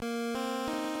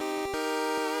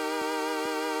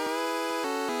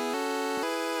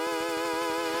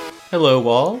Hello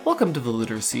all, welcome to the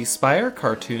Literacy Spire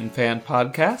Cartoon Fan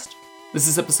Podcast. This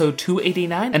is episode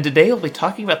 289, and today we'll be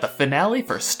talking about the finale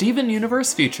for Steven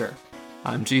Universe Future.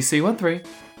 I'm GC13.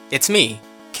 It's me,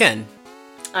 Ken.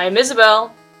 I'm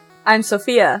Isabel. I'm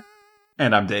Sophia.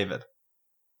 And I'm David.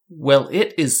 Well,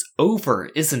 it is over,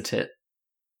 isn't it?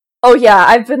 Oh yeah,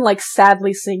 I've been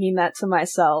sadly singing that to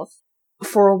myself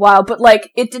for a while, but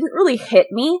it didn't really hit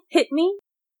me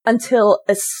until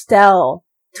Estelle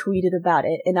tweeted about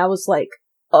it, and I was like,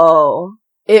 oh,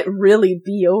 it really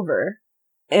be over.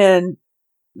 And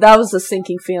that was a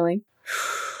sinking feeling.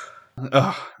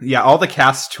 Ugh, yeah, all the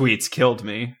cast tweets killed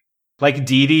me.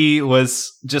 Dee Dee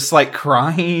was just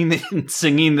crying and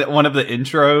singing one of the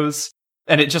intros,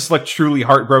 and it just looked truly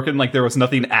heartbroken, there was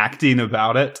nothing acting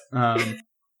about it.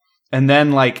 And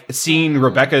then seeing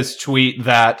Rebecca's tweet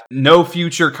that no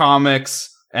future comics,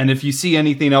 and if you see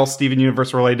anything else Steven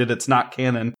Universe related, it's not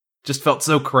canon, just felt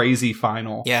so crazy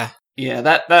final. Yeah,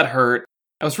 that hurt.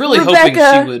 I was really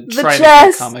Rebecca, hoping she would try to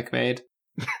get a comic made.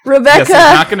 Rebecca! Yes,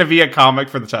 there's not going to be a comic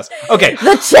for the chest. Okay.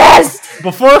 The chest!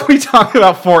 Before we talk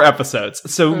about 4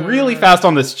 episodes, so really fast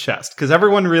on this chest, because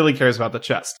everyone really cares about the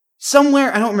chest.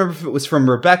 Somewhere, I don't remember if it was from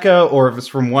Rebecca or if it was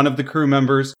from one of the crew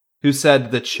members who said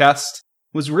the chest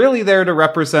was really there to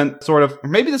represent or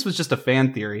maybe this was just a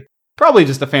fan theory, probably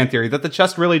just a fan theory, that the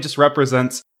chest really just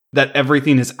represents that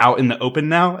everything is out in the open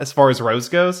now as far as Rose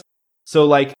goes.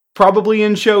 So probably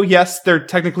in show, yes, there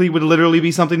technically would literally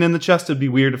be something in the chest. It'd be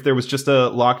weird if there was just a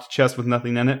locked chest with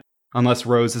nothing in it, unless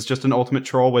Rose is just an ultimate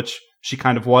troll, which she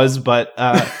kind of was, but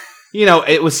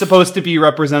it was supposed to be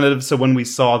representative, so when we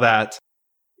saw that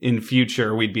in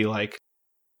future, we'd be like,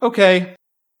 okay,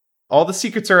 all the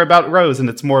secrets are about Rose, and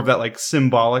it's more of that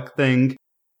symbolic thing,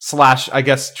 / I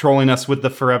guess trolling us with the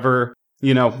forever,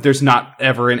 there's not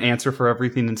ever an answer for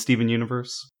everything in Steven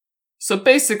Universe. So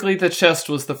basically, the chest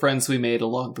was the friends we made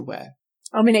along the way.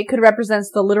 I mean, it could represent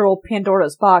the literal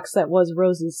Pandora's box that was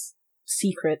Rose's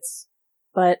secrets,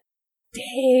 but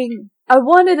dang, I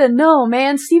wanted to know,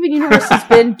 man. Steven Universe has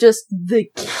been just the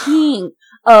king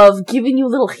of giving you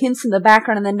little hints in the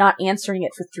background and then not answering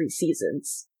it for 3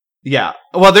 seasons. Yeah.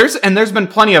 Well, there's been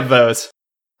plenty of those.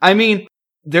 I mean,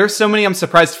 there's so many I'm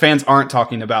surprised fans aren't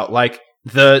talking about,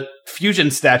 the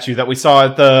fusion statue that we saw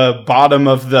at the bottom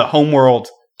of the Homeworld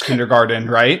kindergarten,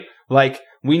 right?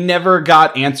 We never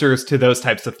got answers to those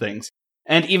types of things.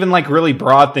 And even really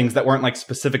broad things that weren't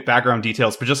specific background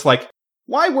details, but just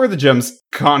why were the gems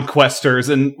conquestors?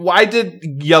 And why did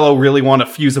Yellow really want to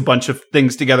fuse a bunch of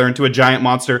things together into a giant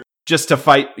monster just to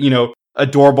fight,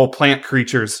 adorable plant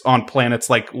creatures on planets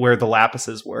where the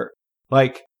Lapises were?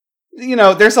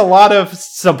 There's a lot of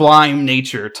sublime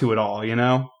nature to it all,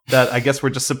 that I guess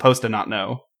we're just supposed to not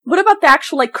know. What about the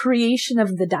actual creation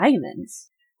of the diamonds?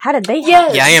 How did they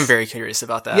Yes. Yeah, I am very curious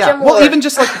about that. Yeah, well, even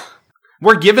just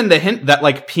we're given the hint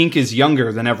that Pink is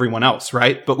younger than everyone else,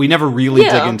 right? But we never really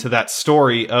dig into that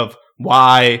story of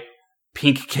why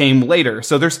Pink came later.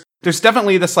 So there's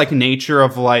definitely this nature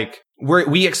of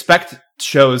we expect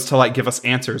shows to give us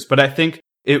answers, but I think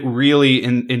it really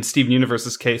in Steven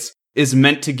Universe's case is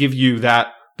meant to give you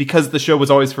that, because the show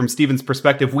was always from Steven's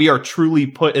perspective, we are truly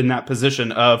put in that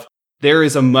position of there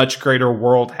is a much greater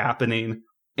world happening,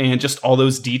 and just all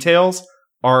those details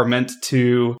are meant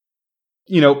to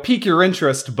pique your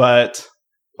interest, but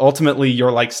ultimately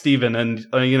you're like Steven and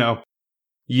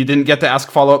you didn't get to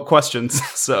ask follow-up questions.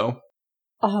 So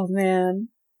oh man.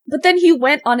 But then he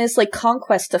went on his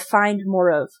conquest to find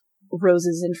more of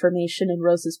Rose's information and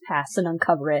Rose's past and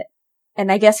uncover it. And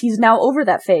I guess he's now over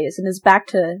that phase and is back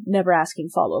to never asking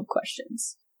follow-up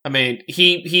questions. I mean,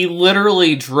 he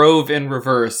literally drove in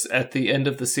reverse at the end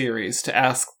of the series to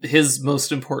ask his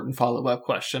most important follow-up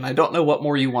question. I don't know what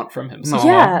more you want from him. So.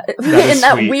 Yeah, in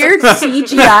that weird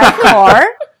CGI car.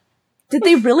 Did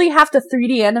they really have to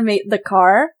 3D animate the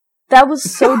car? That was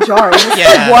so jarring.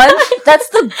 That's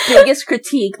the biggest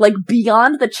critique.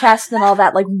 Beyond the chest and all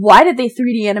that, why did they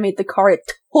 3D animate the car? It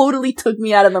totally took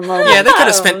me out of the moment. Yeah, they could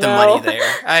have spent the money there.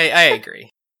 I agree.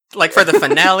 For the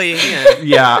finale.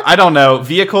 Yeah, I don't know.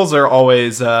 Vehicles are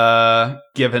always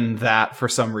given that for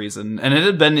some reason. And it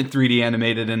had been 3D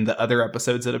animated in the other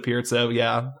episodes that appeared, so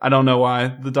yeah, I don't know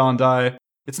why the Dondai.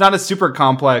 It's not a super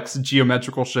complex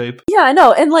geometrical shape. Yeah, I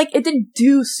know. And it didn't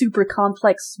do super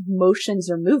complex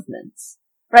motions or movements.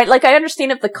 Right? I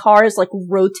understand if the car is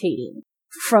rotating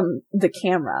from the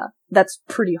camera. That's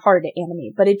pretty hard to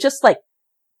animate. But it just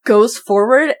goes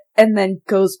forward and then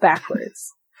goes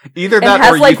backwards. Either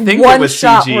that or you think it was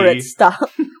CG. Where it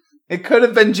stopped. It could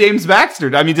have been James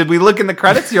Baxter. I mean, did we look in the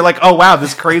credits? You're oh wow,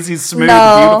 this crazy, smooth,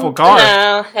 beautiful car.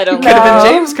 No, I don't It could have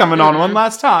been James coming on one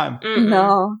last time.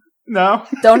 No. No?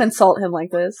 Don't insult him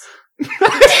like this.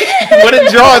 Wouldn't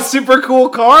draw a super cool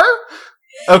car?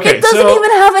 Okay, It doesn't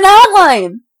even have an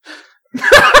outline.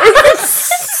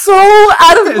 It's so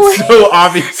out of place. It's so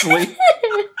obviously.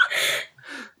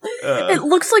 It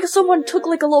looks like someone took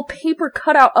like a little paper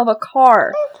cutout of a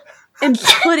car and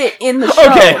put it in the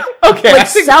show. Okay. Like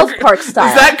South Park style.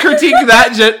 Is that critique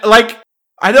that like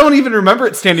I don't even remember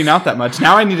it standing out that much.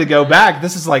 Now I need to go back.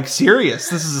 This is like serious.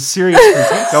 This is a serious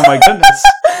critique. Oh my goodness.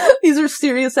 These are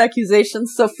serious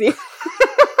accusations, Sophie.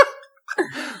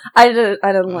 I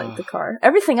didn't like the car.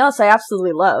 Everything else I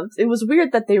absolutely loved. It was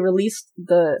weird that they released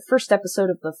the first episode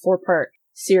of the 4-part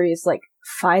series like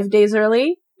 5 days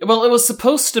early. Well, it was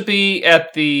supposed to be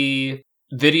at the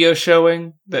video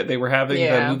showing that they were having,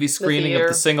 Yeah, the movie the screening of theater.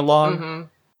 the sing-along. Mhm.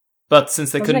 But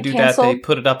since they Wasn't couldn't it do that, they canceled?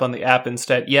 put it up on the app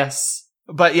instead. Yes.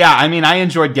 But yeah, I mean, I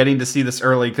enjoyed getting to see this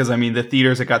early because I mean, the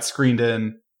theaters it got screened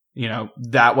in, you know,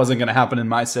 that wasn't going to happen in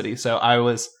my city. So I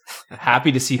was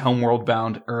happy to see Homeworld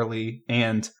Bound early.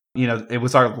 And, you know, it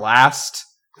was our last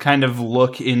kind of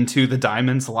look into the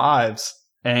Diamonds' lives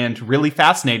and really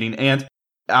fascinating. And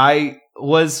I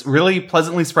was really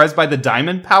pleasantly surprised by the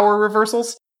Diamond power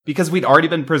reversals because we'd already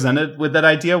been presented with that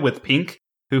idea with Pink,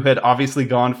 who had obviously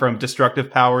gone from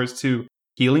destructive powers to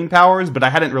healing powers, but I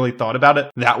hadn't really thought about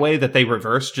it that way, that they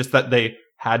reversed, just that they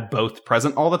had both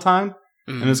present all the time.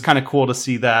 And it was kind of cool to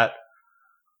see that.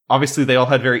 Obviously, they all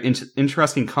had very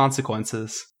interesting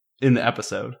consequences in the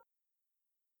episode.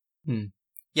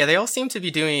 Yeah, they all seem to be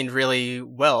doing really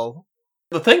well.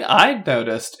 The thing I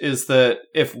noticed is that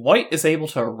if White is able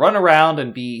to run around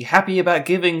and be happy about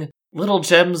giving little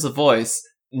gems a voice,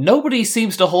 nobody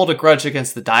seems to hold a grudge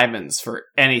against the Diamonds for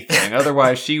anything.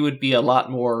 Otherwise, she would be a lot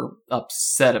more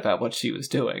upset about what she was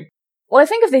doing. Well, I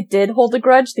think if they did hold a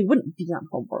grudge, they wouldn't be on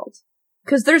Homeworld.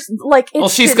 Because there's, like, it's Well,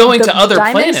 she's the- going the to other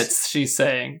Diamonds- planets, she's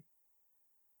saying.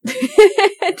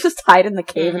 Just hide in the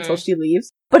cave until she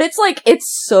leaves. But it's like, it's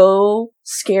so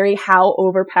scary how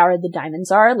overpowered the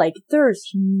Diamonds are. Like, there's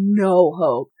no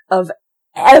hope of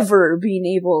ever being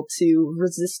able to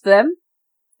resist them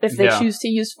if they Yeah. choose to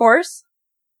use force.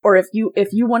 Or if you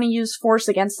want to use force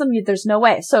against them, there's no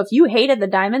way. So if you hated the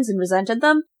Diamonds and resented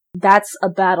them, that's a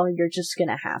battle you're just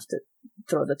gonna have to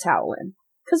throw the towel in.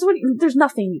 Because there's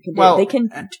nothing you can do. Well, They can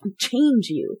change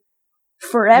you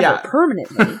forever, Yeah.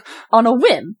 permanently, on a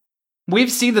whim.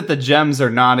 We've seen that the gems are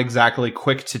not exactly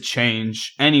quick to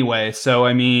change anyway. So,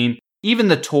 I mean, even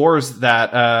the tours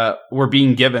that were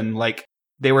being given, like,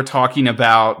 they were talking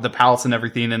about the palace and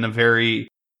everything in a very,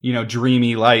 you know,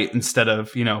 dreamy light instead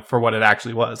of, you know, for what it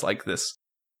actually was, like this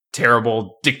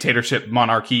terrible dictatorship,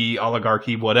 monarchy,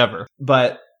 oligarchy, whatever.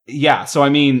 But yeah, so I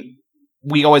mean,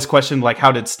 we always questioned, like,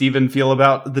 how did Steven feel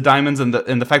about the Diamonds and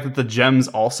the fact that the gems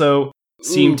also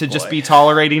seemed to just boy. be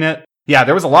tolerating it. Yeah,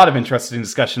 there was a lot of interesting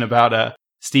discussion about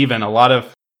Steven. A lot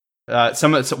of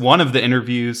one of the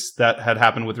interviews that had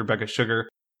happened with Rebecca Sugar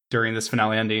during this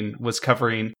finale ending was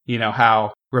covering, you know,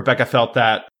 how Rebecca felt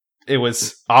that it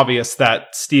was obvious that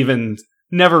Steven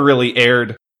never really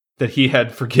aired that he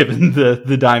had forgiven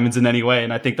the Diamonds in any way,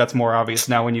 and I think that's more obvious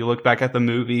now when you look back at the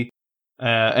movie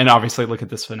and obviously look at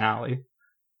this finale.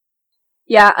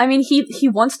 Yeah, I mean, he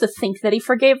wants to think that he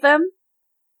forgave them,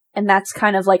 and that's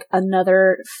kind of like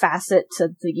another facet to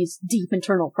these deep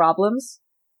internal problems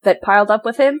that piled up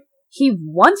with him. He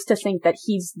wants to think that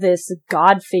he's this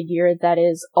god figure that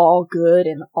is all good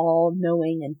and all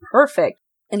knowing and perfect,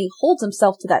 and he holds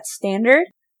himself to that standard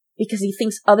because he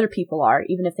thinks other people are,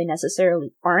 even if they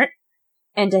necessarily aren't.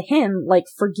 And to him, like,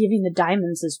 forgiving the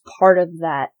Diamonds is part of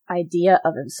that idea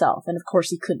of himself. And of course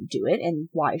he couldn't do it, and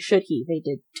why should he? They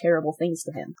did terrible things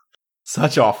to him.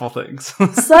 Such awful things.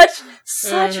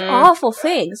 Such awful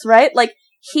things, right? Like,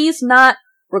 he's not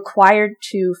required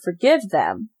to forgive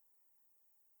them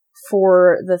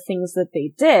for the things that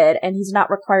they did, and he's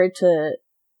not required to,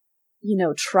 you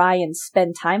know, try and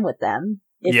spend time with them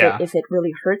if it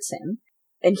really hurts him.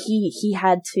 And he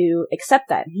had to accept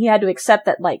that. He had to accept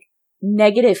that, like,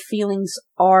 negative feelings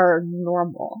are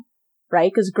normal,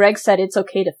 right? Because Greg said it's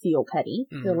okay to feel petty.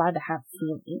 You're allowed to have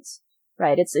feelings.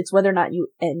 Right, it's whether or not you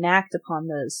enact upon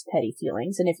those petty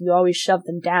feelings, and if you always shove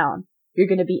them down, you're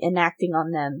going to be enacting on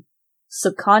them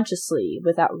subconsciously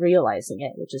without realizing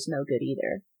it, which is no good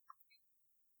either.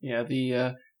 Yeah,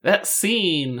 the that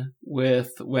scene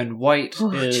with when White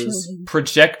is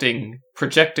chilling.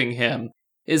 projecting him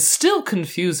is still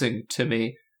confusing to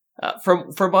me.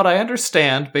 From what I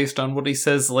understand, based on what he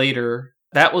says later,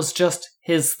 that was just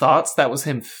his thoughts. That was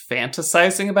him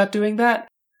fantasizing about doing that.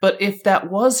 But if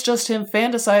that was just him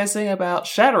fantasizing about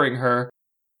shattering her,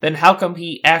 then how come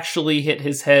he actually hit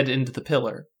his head into the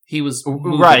pillar? he was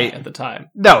moving Right. at the time.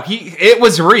 No, it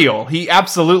was real. He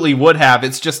absolutely would have.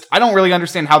 It's just, I don't really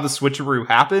understand how the switcheroo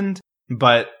happened,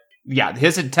 but yeah,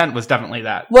 his intent was definitely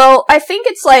that. Well, I think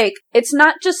it's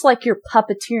not just like you're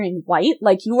puppeteering White,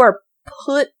 like you are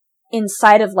put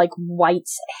inside of like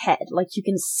White's head, like you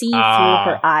can see through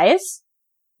her eyes,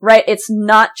 right? It's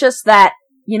not just that,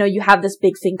 you have this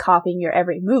big thing copying your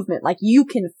every movement, like you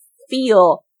can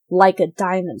feel like a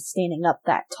diamond standing up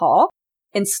that tall.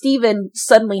 And Steven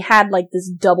suddenly had like this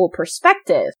double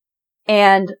perspective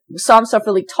and saw himself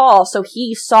really tall, so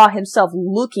he saw himself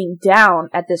looking down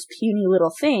at this puny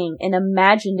little thing and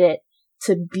imagined it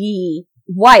to be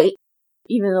White,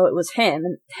 even though it was him,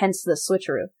 and hence the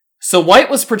switcheroo. So White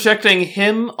was projecting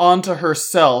him onto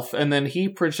herself, and then he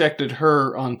projected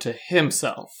her onto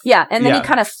himself. Yeah, and then he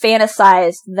kind of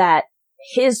fantasized that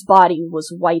his body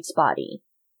was White's body,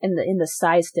 and the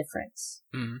size difference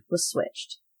was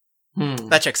switched.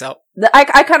 That checks out.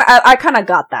 I kind of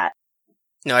got that.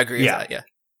 No, I agree with that, yeah.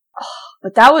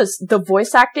 But that was the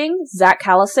voice acting, Zach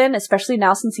Callison, especially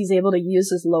now since he's able to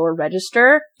use his lower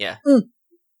register. Yeah.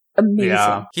 Amazing.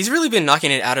 Yeah. He's really been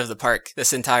knocking it out of the park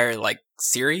this entire,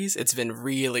 series. It's been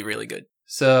really, really good.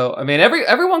 So, I mean,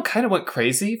 everyone kind of went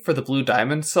crazy for the Blue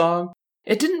Diamond song.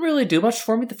 It didn't really do much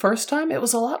for me the first time. It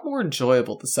was a lot more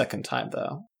enjoyable the second time,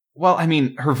 though. Well, I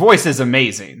mean, her voice is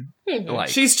amazing.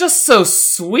 She's just so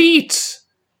sweet.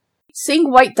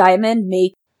 Seeing White Diamond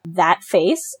make that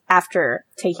face after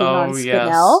taking on yes.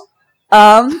 Spinel,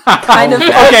 kind of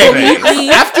okay.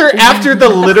 after the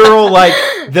literal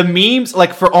the memes,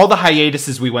 for all the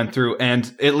hiatuses we went through,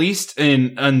 and at least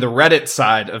on the Reddit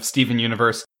side of Steven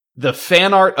Universe, the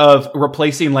fan art of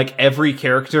replacing every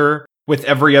character with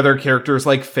every other character's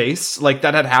face,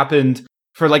 that had happened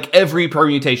for every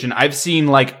permutation. I've seen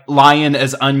Lion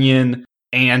as Onion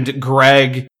and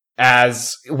Greg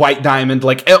as White Diamond,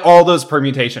 all those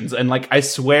permutations, and I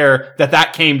swear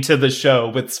that came to the show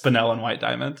with Spinel and White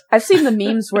Diamond. I've seen the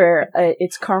memes where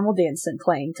it's Caramel Dancing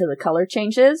playing to the color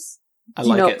changes. I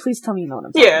like it. Please tell me you know what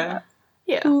I'm talking about.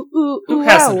 Yeah. Ooh, ooh, Who ooh,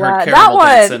 hasn't wow, heard wow. Caramel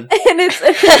That Dancing? one, and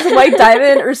it's White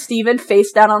Diamond or Steven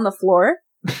face down on the floor.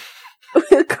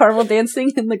 With Caramel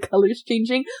Dancing and the colors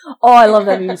changing. Oh, I love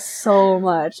that meme so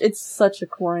much. It's such a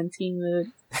quarantine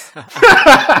mood.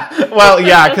 Well,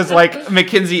 yeah, because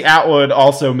Mackenzie Atwood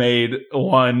also made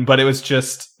one, but it was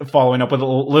just following up with a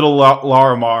little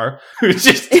Larimar, who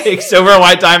just takes over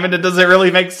White Diamond and doesn't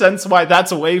really make sense why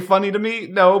that's way funny to me.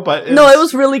 No, but it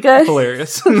was really good.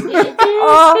 Hilarious.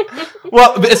 Oh.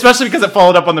 Well, especially because it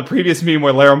followed up on the previous meme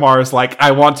where Larimar is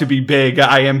I want to be big,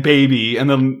 I am baby, and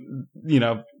then,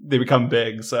 they become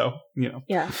big, so,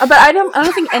 Yeah, but I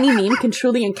don't think any meme can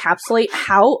truly encapsulate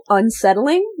how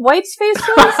unsettling White's face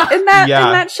was in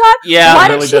that shot. Yeah, why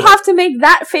really did she have to make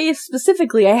that face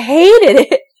specifically? I hated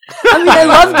it. I mean, I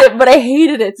loved it, but I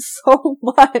hated it so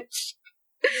much.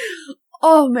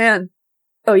 Oh man.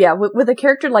 Oh yeah, with a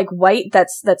character like White,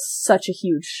 that's such a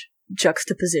huge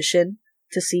juxtaposition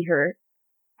to see her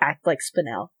act like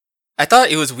Spinel. I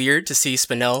thought it was weird to see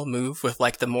Spinel move with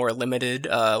the more limited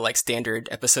standard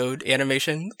episode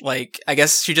animation. I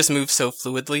guess she just moves so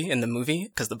fluidly in the movie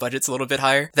because the budget's a little bit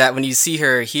higher, that when you see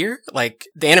her here, the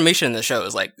animation in the show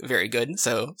is very good,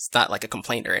 so it's not a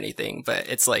complaint or anything, but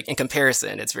it's in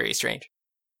comparison it's very strange.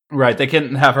 Right, they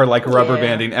couldn't have her rubber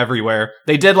banding everywhere.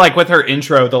 They did with her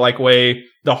intro, the way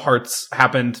the hearts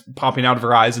happened popping out of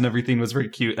her eyes and everything was very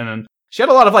cute, and then she had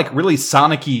a lot of really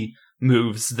Sonic-y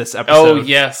moves this episode. Oh,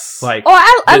 yes.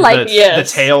 I liked the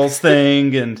tails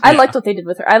thing, and I liked what they did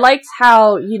with her. I liked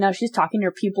how, she's talking,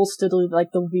 her pupils still do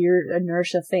the weird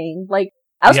inertia thing.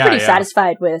 I was pretty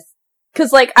satisfied with,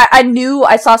 cause I knew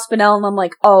I saw Spinel and I'm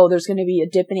oh, there's gonna be a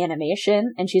dip in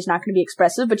animation and she's not gonna be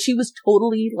expressive, but she was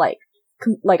totally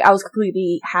I was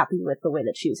completely happy with the way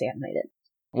that she was animated.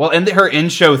 Well, and her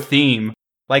in-show theme,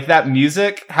 that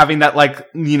music, having that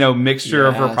mixture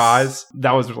of reprise,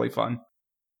 that was really fun.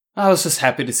 I was just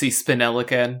happy to see Spinel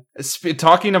again.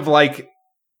 Talking of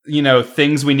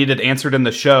things we needed answered in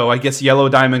the show, I guess Yellow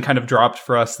Diamond kind of dropped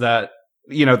for us that,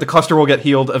 the cluster will get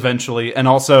healed eventually. And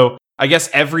also, I guess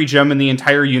every gem in the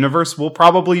entire universe will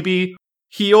probably be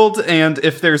healed. And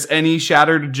if there's any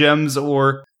shattered gems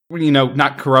or,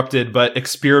 not corrupted, but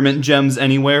experiment gems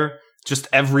anywhere, just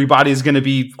everybody's going to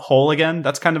be whole again.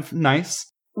 That's kind of nice.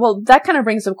 Well, that kind of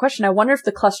brings up a question. I wonder if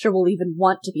the cluster will even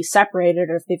want to be separated,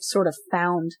 or if they've sort of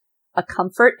found a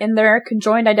comfort in their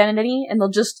conjoined identity, and they'll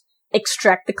just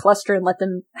extract the cluster and let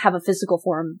them have a physical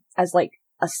form as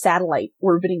a satellite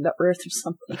orbiting the Earth or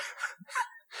something.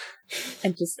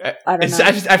 And just, I don't know.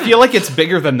 I feel it's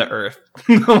bigger than the Earth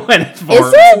when it forms.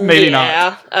 Is it? Maybe yeah.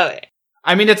 not. Oh, yeah.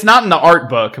 I mean, it's not in the art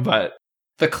book, but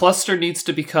The cluster needs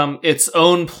to become its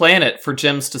own planet for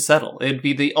gems to settle. It'd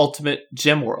be the ultimate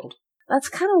gem world. That's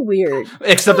kind of weird.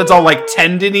 Except it's all like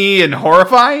tendony and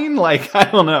horrifying. Like, I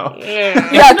don't know.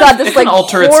 Yeah, God, this It can like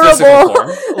alter its horrible, physical form.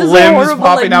 this Limbs horrible,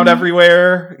 popping like, out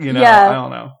everywhere. You know, Yeah. I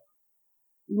don't know.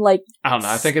 Like I don't know.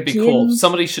 I think it'd be cool. skins,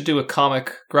 Somebody should do a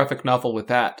comic graphic novel with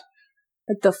that.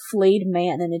 like the flayed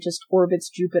man, and it just orbits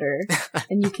Jupiter,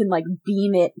 and you can like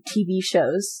beam it TV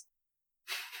shows.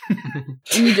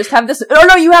 And you just have this. Oh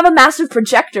no, you have a massive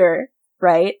projector,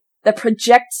 right? That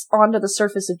projects onto the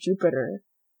surface of Jupiter,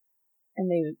 and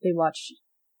they watch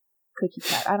Cookie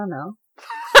Cat. I don't know.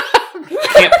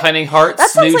 Camp Pining That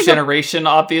Hearts, sounds new like generation,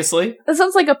 obviously. That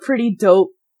sounds like a pretty dope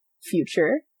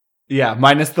future. Yeah,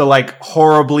 minus the like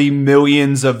horribly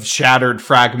millions of shattered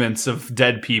fragments of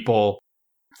dead people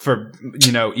for,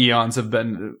 you know, eons have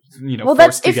been, you know, Well,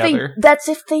 forced that's together.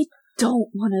 if they don't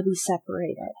want to be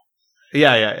separated.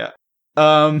 Yeah.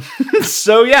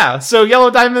 So Yellow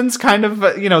Diamond's kind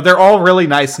of, you know, they're all really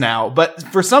nice now, but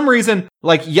for some reason,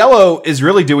 like, Yellow is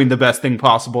really doing the best thing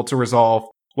possible to resolve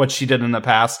what she did in the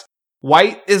past.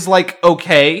 White is like,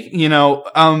 okay, you know,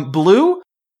 Blue,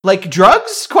 like,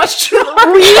 drugs? Question mark?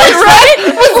 Right?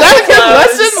 Was that a good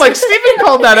lesson? Like, Steven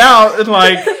called that out, and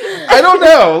like, I don't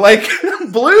know, like,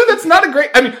 Blue, that's not a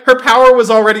great, I mean, her power was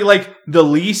already, like, the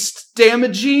least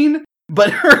damaging,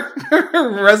 but her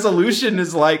resolution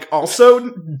is, like, also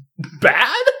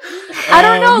bad? I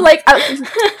don't know, like,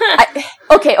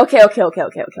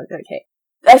 okay.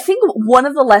 I think one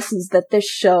of the lessons that this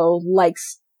show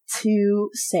likes to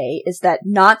say is that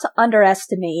not to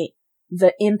underestimate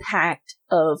the impact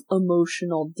of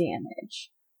emotional damage.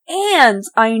 And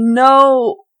I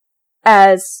know,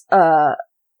 as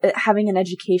having an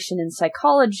education in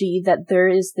psychology, that there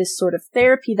is this sort of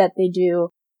therapy that they do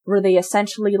where they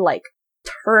essentially like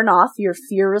turn off your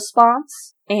fear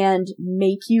response and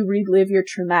make you relive your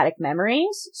traumatic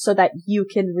memories so that you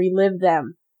can relive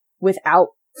them without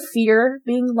fear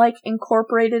being like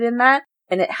incorporated in that,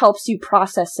 and it helps you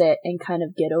process it and kind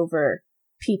of get over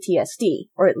PTSD,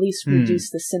 or at least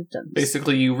reduce the symptoms.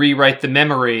 Basically, you rewrite the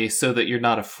memory so that you're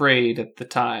not afraid at the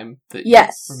time that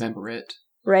Yes. you remember it.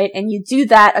 Right? And you do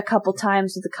that a couple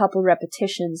times with a couple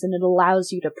repetitions, and it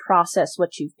allows you to process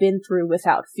what you've been through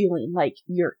without feeling like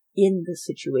you're in the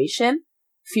situation,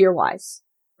 fear-wise.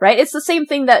 Right? It's the same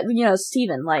thing that, you know,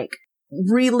 Steven, like,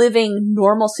 reliving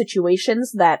normal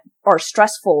situations that are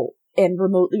stressful and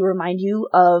remotely remind you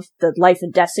of the life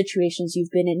and death situations you've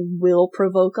been in will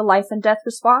provoke a life and death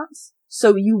response.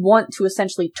 So you want to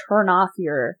essentially turn off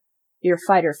your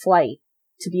fight or flight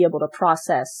to be able to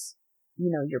process,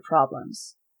 you know, your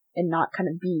problems and not kind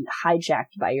of be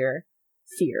hijacked by your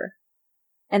fear.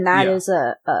 And that is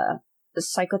a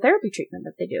psychotherapy treatment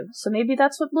that they do. So maybe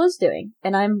that's what Blue's doing.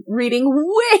 And I'm reading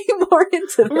way more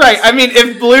into this. Right. I mean,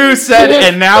 if Blue said,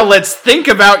 and now let's think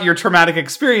about your traumatic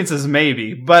experiences,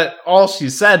 maybe. But all she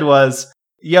said was,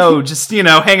 yo, just, you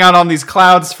know, hang out on these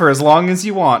clouds for as long as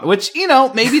you want. Which, you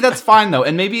know, maybe that's fine, though.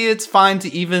 And maybe it's fine to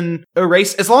even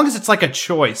erase, as long as it's like a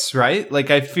choice, right?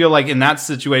 Like, I feel like in that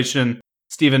situation,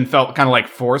 Steven felt kind of like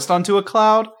forced onto a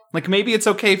cloud. Like, maybe it's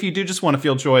okay if you do just want to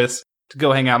feel joyous to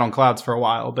go hang out on clouds for a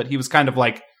while, but he was kind of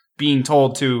like being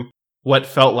told to what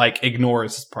felt like ignore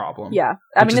his problem. Yeah.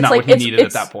 I mean, which is it's not like, what he needed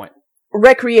at that point.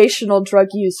 Recreational drug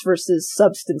use versus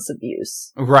substance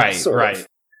abuse. Right, sort right. of.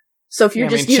 So if you're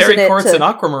just Cherry using it Quartz to and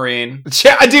Aquamarine.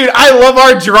 Dude, I love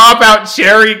our dropout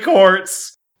Cherry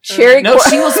Quartz. Cherry No, Quartz.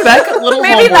 she was back at Little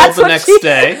Maybe Homeworld that's the what next she-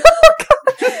 day.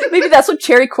 Maybe that's what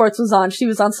Cherry Quartz was on. She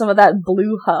was on some of that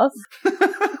blue huff.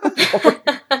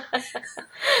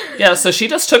 Yeah, so she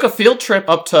just took a field trip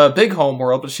up to Big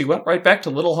Homeworld, but she went right back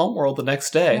to Little Homeworld the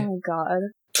next day. Oh god.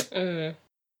 Mm.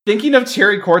 Thinking of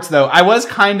Cherry Quartz, though, I was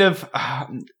kind of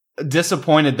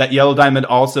disappointed that Yellow Diamond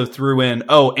also threw in,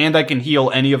 oh, and I can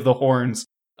heal any of the horns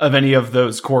of any of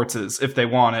those quartzes if they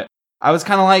want it. I was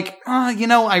kind of like, you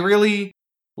know, I really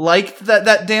liked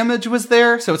that damage was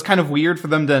there, so it's kind of weird for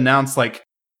them to announce, like,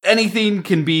 anything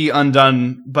can be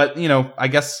undone, but, you know, I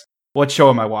guess, what show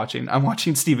am I watching? I'm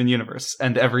watching Steven Universe,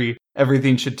 and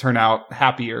everything should turn out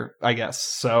happier, I guess,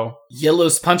 so.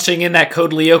 Yellow's punching in that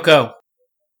code Lyoko.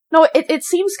 No, it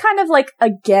seems kind of like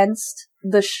against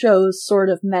the show's sort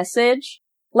of message.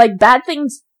 Like, bad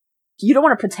things, you don't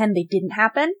want to pretend they didn't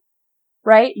happen,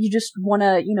 right? You just want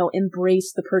to, you know,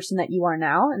 embrace the person that you are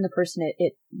now and the person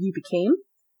you became.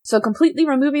 So completely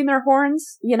removing their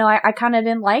horns, you know, I kind of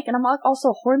didn't like, and I'm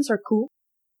also, horns are cool.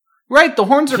 Right, the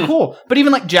horns are cool. But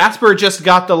even, like, Jasper just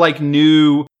got the, like,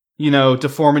 new, you know,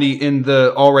 deformity in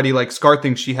the already, like, scar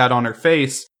thing she had on her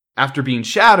face after being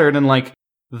shattered, and, like,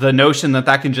 the notion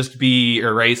that can just be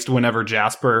erased whenever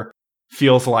Jasper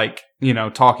feels like,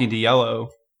 talking to Yellow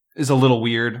is a little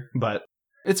weird, but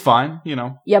it's fine,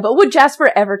 Yeah, but would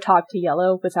Jasper ever talk to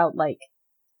Yellow without, like,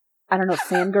 I don't know,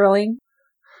 fangirling?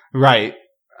 Right.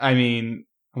 I mean,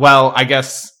 well, I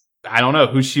guess, I don't know,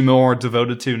 who's she more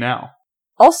devoted to now?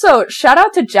 Also, shout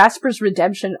out to Jasper's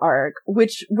redemption arc,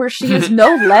 where she is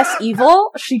no less evil,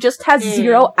 she just has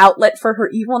zero outlet for her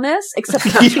evilness, except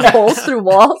punching holes through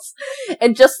walls,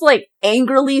 and just, like,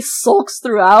 angrily sulks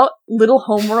throughout Little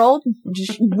Homeworld,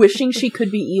 wishing she could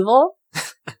be evil.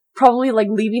 Probably, like,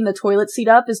 leaving the toilet seat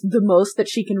up is the most that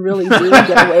she can really do and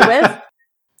get away with.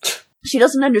 She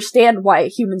doesn't understand why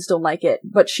humans don't like it,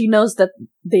 but she knows that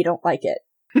they don't like it.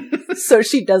 So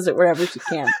she does it wherever she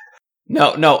can.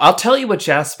 No, I'll tell you what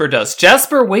Jasper does.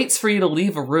 Jasper waits for you to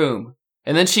leave a room,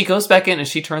 and then she goes back in and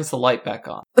she turns the light back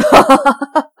on.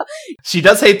 She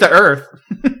does hate the Earth.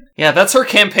 Yeah, that's her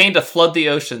campaign to flood the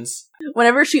oceans.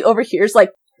 Whenever she overhears,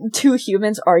 like, two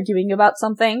humans arguing about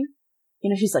something,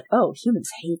 she's like, oh, humans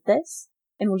hate this?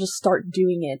 And will just start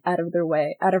doing it out of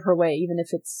her way, even if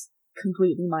it's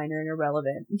completely minor and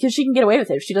irrelevant. Because she can get away with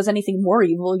it. If she does anything more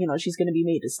evil, she's gonna be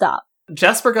made to stop.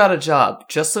 Jasper got a job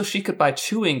just so she could buy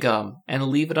chewing gum and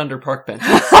leave it under park benches.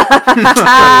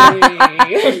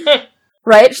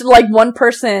 Right? Like, one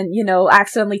person,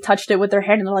 accidentally touched it with their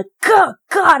hand and they're like,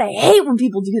 God, I hate when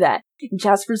people do that. And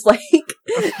Jasper's like,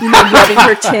 rubbing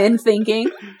her chin thinking,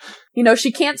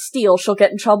 she can't steal, she'll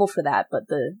get in trouble for that, but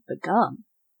the gum.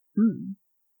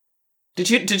 Did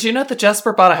you know that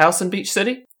Jasper bought a house in Beach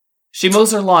City? She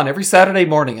mows her lawn every Saturday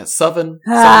morning at 7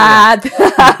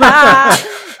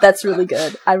 That's really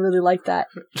good. I really like that.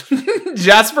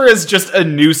 Jasper is just a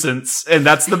nuisance, and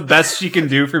that's the best she can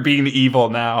do for being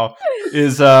evil now,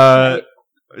 is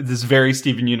this very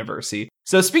Steven Universe-y.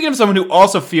 So speaking of someone who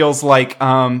also feels like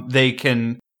they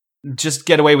can just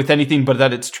get away with anything but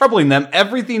that it's troubling them,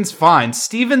 everything's fine.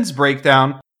 Steven's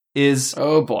breakdown is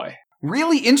oh boy,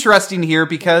 really interesting here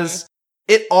because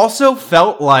it also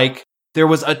felt like there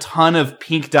was a ton of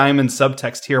Pink Diamond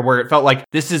subtext here where it felt like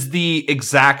this is the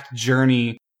exact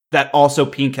journey that also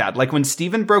Pink had. Like when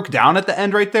Steven broke down at the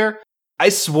end right there, I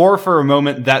swore for a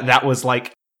moment that was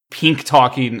like Pink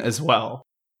talking as well.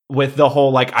 With the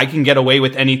whole like, I can get away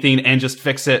with anything and just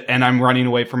fix it and I'm running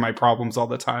away from my problems all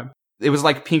the time. It was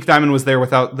like Pink Diamond was there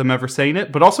without them ever saying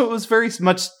it, but also it was very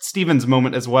much Steven's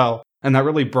moment as well. And that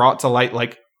really brought to light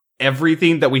like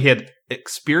everything that we had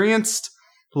experienced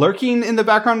lurking in the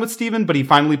background with Steven, but he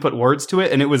finally put words to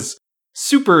it and it was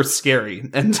super scary.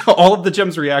 And all of the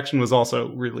Gem's reaction was also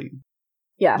really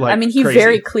I mean, he crazy.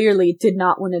 very clearly did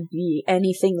not want to be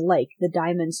anything like the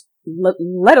Diamonds,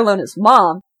 let alone his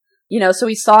mom. So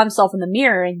he saw himself in the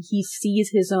mirror and he sees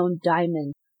his own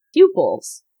diamond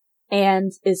pupils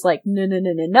and is like,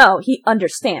 no. He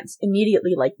understands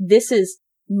immediately, like, this is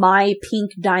my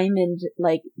Pink Diamond,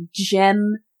 like,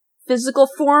 gem physical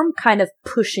form kind of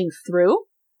pushing through.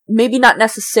 Maybe not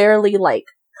necessarily, like,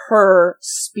 her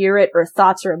spirit or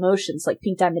thoughts or emotions, like,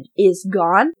 Pink Diamond is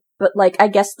gone, but, like, I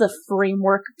guess the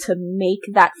framework to make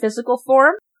that physical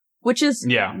form, which is,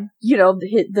 why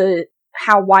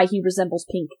he resembles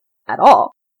Pink at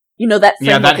all. That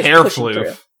framework that is hair pushing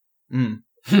floof.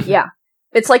 through. Yeah.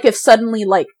 It's like if suddenly,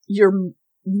 like, your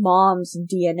mom's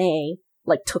DNA,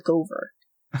 like, took over.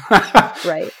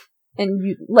 Right? And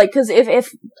you, like, cause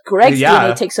if Greg's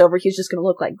DNA takes over, he's just gonna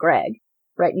look like Greg.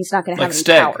 Right? And he's not gonna have any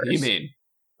powers. You mean?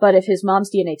 But if his mom's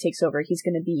DNA takes over, he's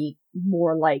gonna be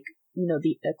more like,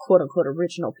 the quote-unquote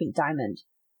original Pink Diamond.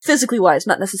 Physically wise,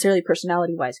 not necessarily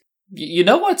personality wise. You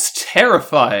know what's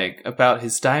terrifying about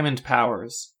his diamond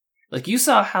powers? Like, you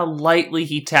saw how lightly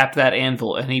he tapped that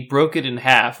anvil and he broke it in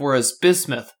half, whereas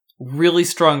Bismuth, really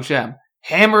strong gem,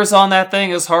 hammers on that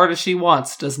thing as hard as she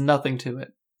wants, does nothing to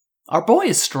it. Our boy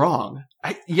is strong.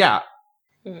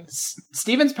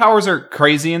 Steven's powers are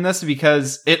crazy in this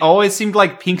because it always seemed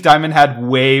like Pink Diamond had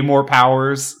way more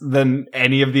powers than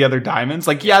any of the other diamonds.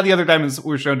 Like, the other diamonds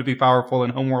were shown to be powerful in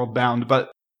Homeworld Bound, but,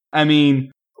 I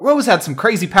mean, Rose had some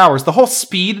crazy powers. The whole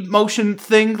speed motion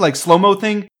thing, like slow-mo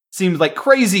thing, seemed like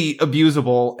crazy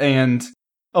abusable, and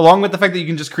along with the fact that you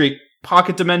can just create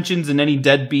pocket dimensions in any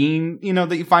dead being,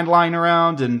 that you find lying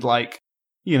around, and like,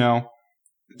 Yeah,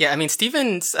 I mean,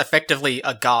 Steven's effectively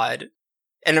a god.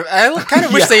 And I kind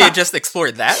of wish they had just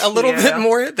explored that a little bit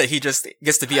more, that he just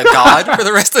gets to be a god for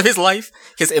the rest of his life.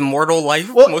 His immortal life,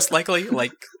 most likely.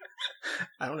 Like,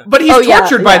 I don't know. But he's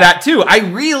tortured by that, too. I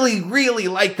really, really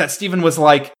like that Steven was,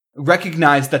 like,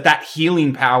 recognized that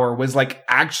healing power was, like,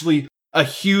 actually a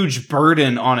huge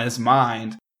burden on his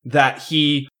mind. That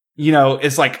he,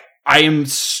 is like, I am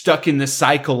stuck in this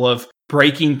cycle of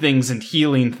breaking things and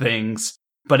healing things.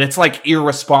 but it's like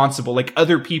irresponsible. Like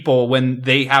other people, when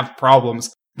they have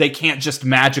problems, they can't just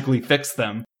magically fix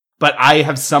them. But I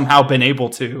have somehow been able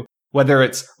to, whether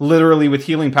it's literally with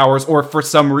healing powers or for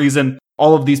some reason,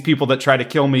 all of these people that try to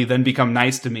kill me then become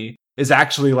nice to me is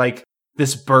actually like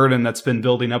this burden that's been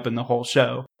building up in the whole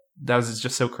show. That is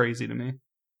just so crazy to me.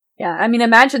 Yeah, I mean,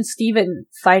 imagine Steven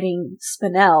fighting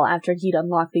Spinel after he'd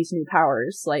unlocked these new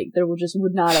powers. Like, there would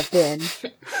not have been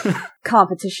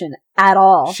competition at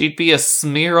all. She'd be a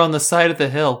smear on the side of the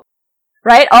hill.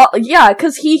 Right? Yeah,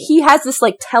 because he has this,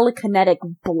 like, telekinetic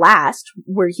blast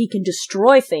where he can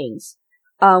destroy things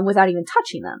without even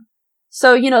touching them.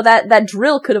 So, that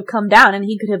drill could have come down and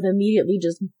he could have immediately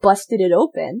just busted it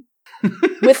open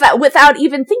without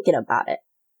even thinking about it.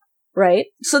 Right?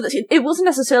 So it wasn't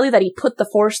necessarily that he put the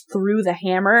force through the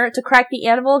hammer to crack the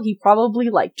anvil. He probably,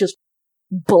 like, just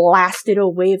blasted a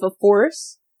wave of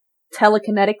force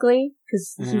telekinetically,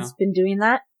 because he's been doing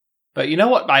that. But you know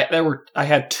what? I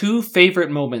had two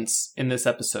favorite moments in this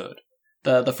episode.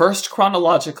 The first,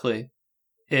 chronologically,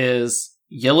 is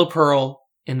Yellow Pearl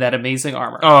in that amazing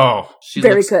armor. Oh,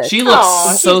 very good. She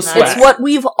looks so nice. swag. It's what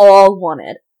we've all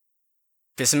wanted.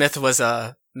 Bismuth was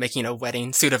making a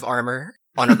wedding suit of armor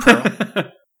on a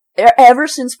Pearl. Ever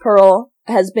since Pearl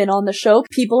has been on the show,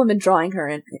 people have been drawing her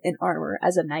in armor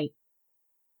as a knight.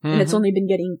 Mm-hmm. And it's only been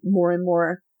getting more and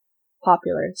more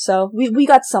popular. So we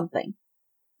got something,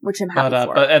 which I'm happy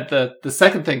for. But at the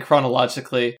second thing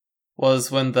chronologically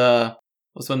was when the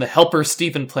helper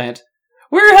Stephen plant,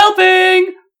 we're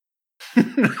helping!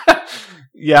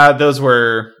 Yeah, those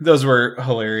were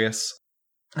hilarious.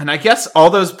 And I guess all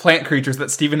those plant creatures that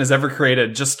Steven has ever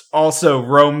created just also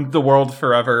roamed the world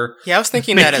forever. Yeah, I was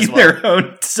thinking that as making well. their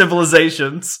own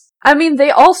civilizations. I mean,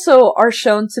 they also are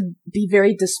shown to be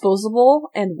very disposable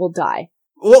and will die.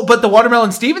 Well, but the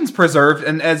watermelon Steven's preserved,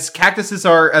 and as cactuses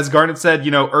are, as Garnet said,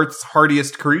 Earth's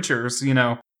hardiest creatures,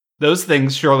 those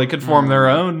things surely could form their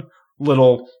own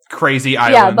little crazy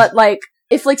island. Yeah, but like,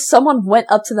 if like someone went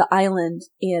up to the island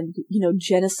and,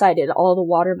 genocided all the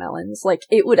watermelons, like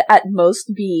it would at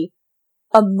most be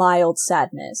a mild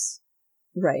sadness.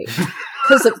 Right.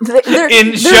 Because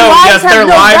in show, yes, their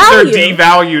lives are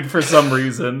devalued for some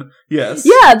reason. Yes.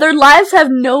 Yeah, their lives have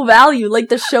no value. Like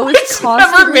the show is Never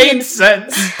constantly made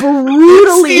sense.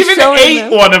 brutally Steven showing ate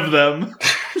them. one of them.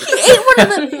 He ate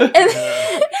one of them.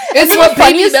 It's what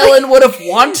Baby Melon would have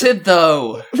wanted,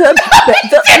 though.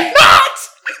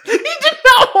 He did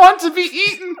not want to be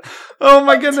eaten. Oh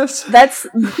my goodness. That's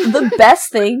the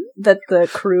best thing that the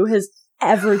crew has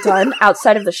ever done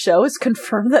outside of the show is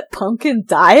confirm that Pumpkin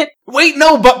died. Wait,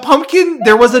 no, but Pumpkin,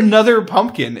 there was another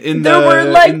Pumpkin in there were,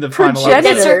 like, in the final It's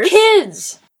progenitors. her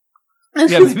kids.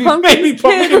 Yeah, maybe Pumpkin's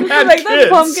Pumpkin kid, had like kids. that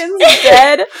Pumpkin's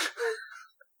dead.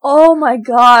 Oh my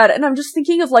god. And I'm just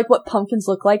thinking of like what pumpkins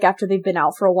look like after they've been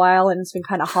out for a while and it's been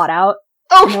kind of hot out.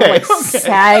 Okay, Like okay.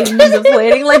 sagging,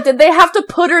 deflating. Like, did they have to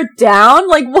put her down?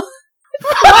 Like, what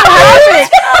happened?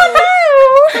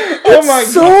 Oh my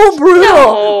so God. brutal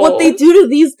No. what they do to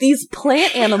these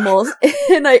plant animals,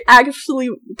 and I actually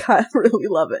kind of really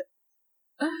love it.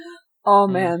 Oh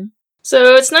man,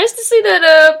 So it's nice to see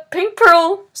that Pink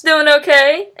Pearl's doing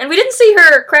okay, and we didn't see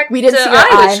her crack. we didn't see her eye.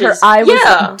 eye. Which Her is, eye was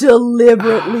yeah.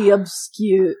 deliberately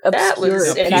obscured, That was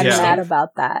and I'm interesting. mad about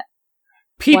that.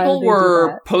 Why People would they do were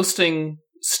that? posting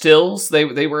stills. They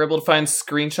were able to find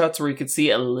screenshots where you could see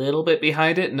a little bit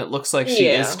behind it, and it looks like she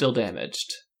Yeah. is still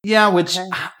damaged. Yeah, which Okay.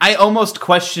 I almost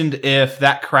questioned if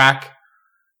that crack.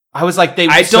 I was like, they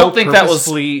I so don't think that was-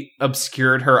 purposefully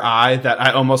obscured her eye that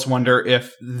I almost wonder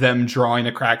if them drawing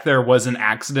a crack there was an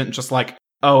accident, just like,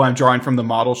 oh, I'm drawing from the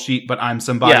model sheet, but I'm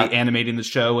somebody Yeah. animating the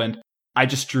show, and I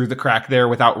just drew the crack there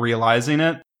without realizing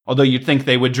it. Although you'd think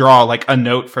they would draw like a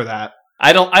note for that.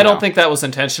 I No. don't think that was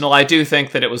intentional. I do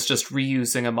think that it was just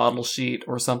reusing a model sheet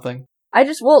or something.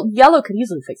 Yellow could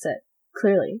easily fix it.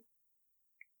 Clearly.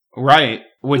 Right,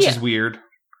 which Yeah. is weird.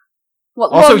 Well,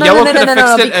 Also, no, Yellow no, could no, have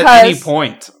no, fixed no, it at any because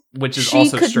point, which is she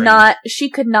also could strange. she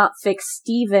could not fix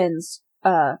Steven's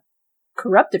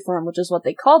corrupted form, which is what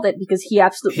they called it, because he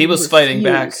absolutely He was fighting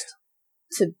back. refused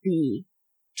to be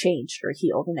changed or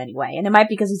healed in any way. And it might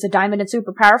be because he's a diamond and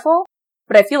super powerful,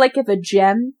 but I feel like if a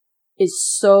gem is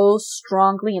so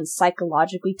strongly and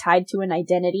psychologically tied to an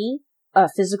identity, a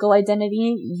physical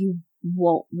identity, you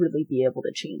won't really be able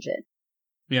to change it.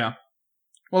 Yeah.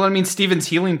 Well, I mean, Steven's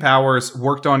healing powers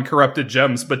worked on corrupted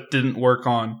gems, but didn't work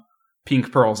on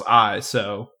Pink Pearl's eye,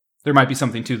 so there might be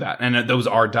something to that. And those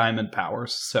are diamond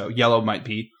powers, so Yellow might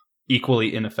be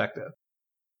equally ineffective.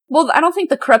 Well, I don't think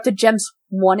the corrupted gems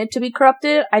wanted to be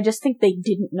corrupted. I just think they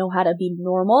didn't know how to be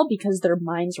normal because their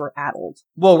minds were addled.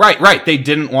 Well, right. They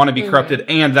didn't want to be corrupted,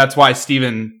 and that's why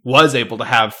Steven was able to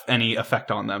have any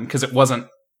effect on them, because it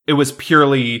was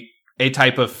purely a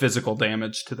type of physical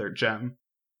damage to their gem.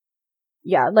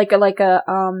 Yeah, like a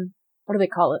what do they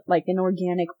call it? Like an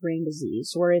organic brain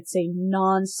disease, where it's a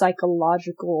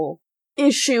non-psychological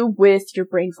issue with your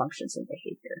brain functions and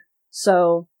behavior.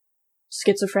 So,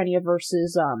 schizophrenia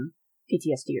versus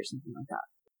PTSD or something like that.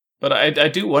 But I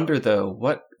do wonder, though,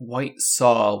 what White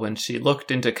saw when she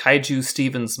looked into Kaiju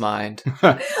Steven's mind.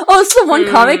 Oh, it's the one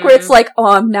comic where it's like,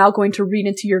 oh, I'm now going to read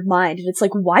into your mind. And it's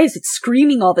like, why is it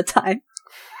screaming all the time?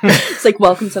 It's like,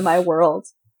 welcome to my world.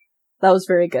 That was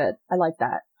very good. I like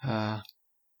that.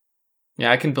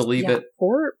 Yeah, I can believe it.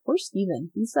 Poor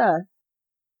Steven. He's,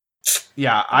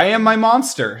 Yeah, I am my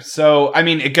monster. So, I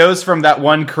mean, it goes from that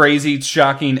one crazy,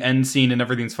 shocking end scene and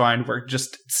everything's fine, where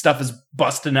just stuff is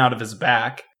busting out of his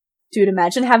back. Dude,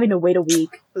 imagine having to wait a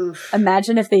week. Oof.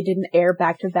 Imagine if they didn't air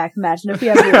back to back. Imagine if you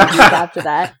had to wait a week after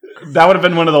that. That would have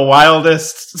been one of the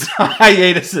wildest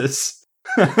hiatuses.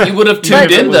 You would have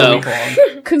tuned in, though.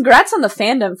 Congrats on the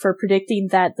fandom for predicting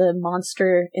that the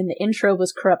monster in the intro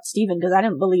was Corrupt Steven, because I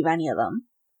didn't believe any of them.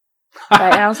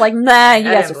 Right? And I was like, nah, you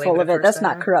guys are full of it. That's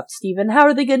not Corrupt Steven. How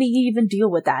are they going to even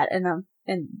deal with that? And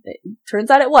it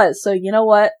turns out it was. So you know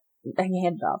what? I can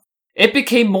hand it off. It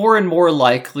became more and more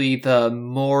likely the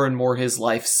more and more his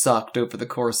life sucked over the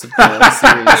course of the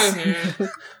series.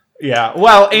 Yeah,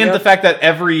 well, and the fact that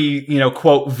every,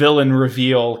 quote, villain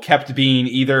reveal kept being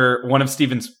either one of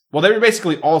Steven's... Well, they were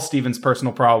basically all Steven's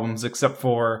personal problems, except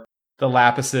for the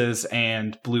Lapises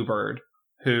and Bluebird,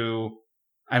 who...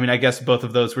 I mean, I guess both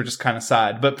of those were just kind of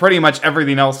side, but pretty much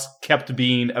everything else kept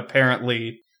being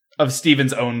apparently of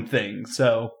Steven's own thing.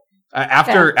 So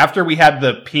after we had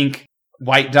the pink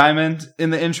white diamond in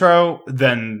the intro,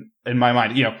 then in my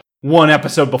mind, one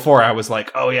episode before I was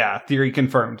like, oh yeah, theory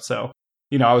confirmed. So,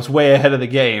 I was way ahead of the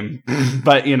game,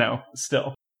 but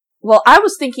still. Well, I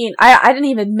was thinking, I didn't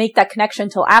even make that connection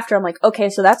until after. I'm like, okay,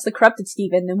 so that's the corrupted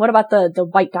Steven. Then what about the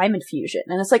white diamond fusion?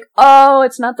 And it's like, oh,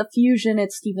 it's not the fusion,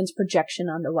 it's Steven's projection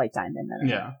on the white diamond.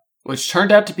 Yeah. Which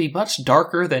turned out to be much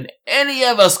darker than any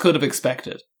of us could have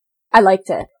expected. I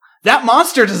liked it. That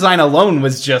monster design alone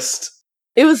was just...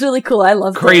 It was really cool. I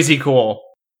loved it. Crazy cool.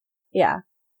 Yeah.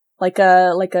 Like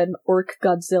an orc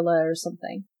Godzilla or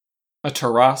something. A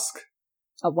Tarask.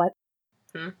 A what?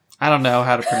 I don't know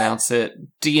how to pronounce it.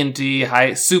 D&D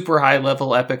super high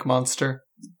level epic monster.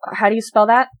 How do you spell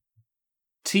that?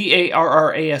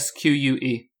 Tarrasque.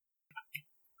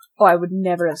 Oh, I would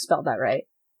never have spelled that right.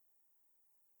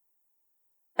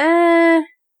 I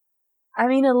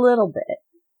mean a little bit.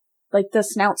 Like the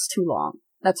snout's too long.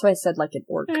 That's why I said like an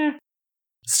orc.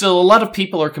 Still, a lot of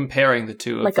people are comparing the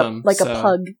two of them. Like a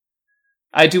pug.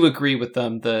 I do agree with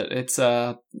them that it's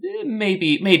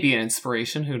maybe an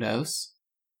inspiration. Who knows?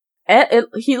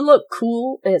 He looked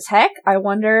cool as heck. I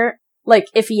wonder, like,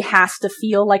 if he has to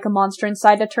feel like a monster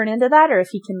inside to turn into that, or if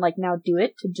he can, like, now do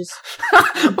it to just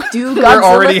do Godzilla We're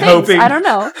already things. hoping. I don't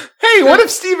know. Hey, what if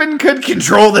Steven could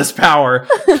control this power?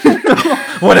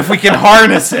 What if we can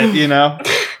harness it,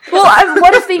 Well,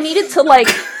 what if they needed to, like,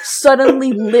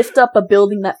 suddenly lift up a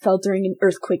building that fell during an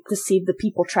earthquake to save the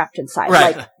people trapped inside?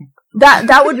 Right. Like,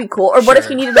 that would be cool. Or what if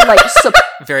he needed to, like,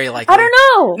 Very likely. I don't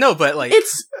know. No, but, like...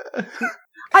 It's...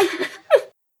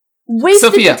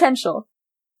 wasted Sophia. potential.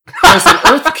 There's an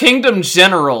Earth Kingdom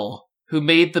general who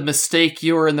made the mistake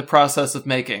you were in the process of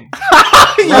making.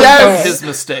 Yes! His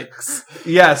mistakes.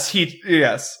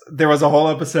 Yes, there was a whole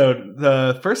episode,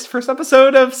 the first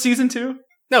episode of season 2.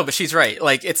 No, but she's right.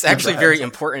 Like, it's actually very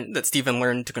important that Steven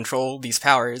learned to control these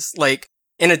powers. Like,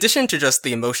 in addition to just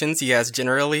the emotions he has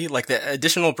generally, like the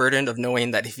additional burden of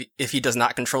knowing that if he does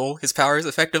not control his powers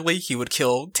effectively, he would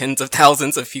kill tens of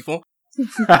thousands of people.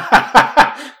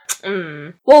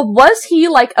 Well, was he,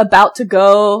 like, about to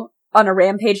go on a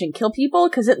rampage and kill people?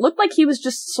 Because it looked like he was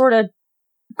just sort of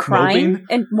crying Moping?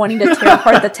 and wanting to tear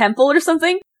apart the temple or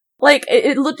something. Like,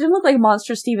 it didn't look like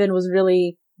Monster Steven was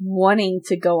really wanting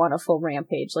to go on a full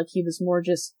rampage. Like, he was more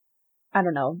just, I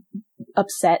don't know,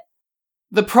 upset.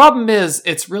 The problem is,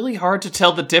 it's really hard to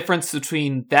tell the difference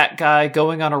between that guy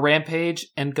going on a rampage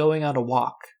and going on a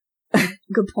walk.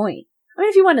 Good point. I mean,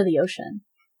 if you went to the ocean.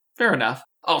 Fair enough.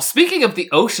 Oh, speaking of the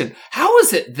ocean, how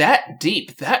is it that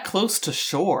deep, that close to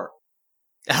shore?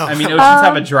 Oh. I mean, oceans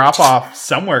have a drop-off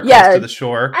somewhere close to the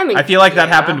shore. I mean, I feel like that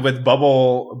yeah. happened with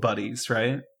Bubble Buddies,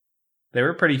 right? They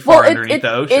were pretty far underneath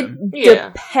the ocean.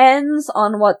 It depends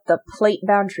on what the plate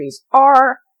boundaries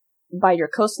are by your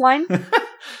coastline.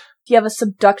 If you have a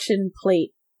subduction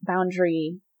plate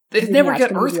boundary, They Yeah, never it's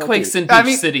get gonna be real earthquakes deep. in I Beach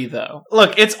mean- City, though.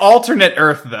 Look, it's alternate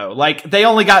Earth, though. Like, they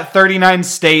only got 39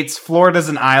 states. Florida's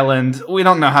an island. We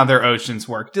don't know how their oceans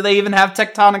work. Do they even have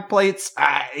tectonic plates?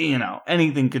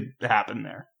 Anything could happen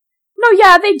there. No,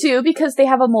 yeah, they do, because they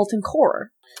have a molten core.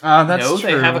 That's No,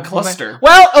 true. they have a cluster.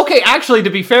 Well, okay, actually, to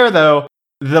be fair, though,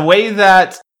 the way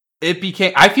that it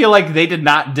became... I feel like they did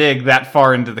not dig that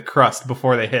far into the crust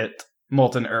before they hit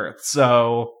molten Earth,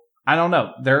 so... I don't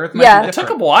know. Their Earth might Yeah. be It took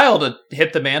different. a while to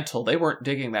hit the mantle. They weren't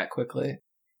digging that quickly.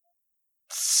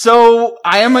 So,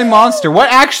 I am a monster.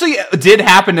 What actually did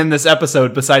happen in this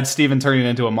episode besides Steven turning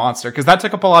into a monster? Because that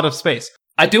took up a lot of space.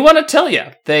 I do want to tell you,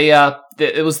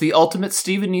 it was the ultimate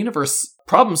Steven Universe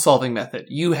problem-solving method.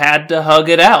 You had to hug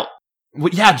it out. Well,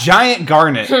 yeah, Giant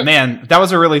Garnet. Man, that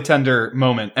was a really tender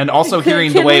moment. And also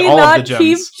hearing Can the way we all not of the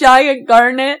keep gems... Giant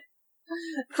Garnet?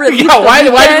 For at least Yeah, a why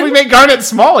did weekend? we make Garnet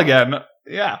small again?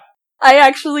 Yeah. I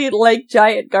actually like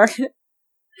Giant Garnet.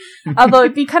 Although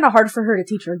it'd be kind of hard for her to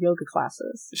teach her yoga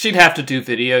classes. She'd have to do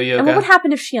video And what would yoga.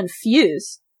 happen if she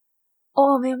unfused?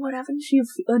 Oh man, what happened if she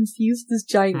unfused this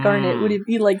Giant Garnet? Would it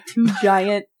be like two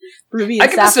giant Ruby and I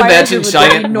can just Sapphires? imagine or would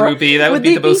Giant they be Ruby. That would would be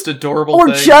they the be- most adorable Or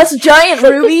thing. just Giant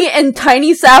Ruby and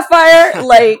Tiny Sapphire?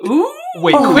 Like, Ooh!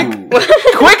 Wait,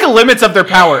 quick limits of their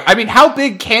power. I mean, how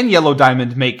big can Yellow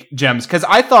Diamond make gems? Because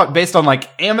I thought, based on, like,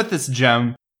 Amethyst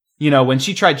Gem, when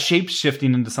she tried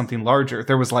shape-shifting into something larger,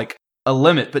 there was, like, a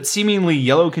limit. But seemingly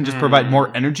Yellow can just provide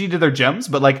more energy to their gems.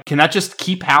 But, like, can that just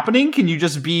keep happening? Can you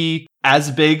just be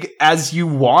as big as you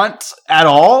want at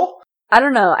all? I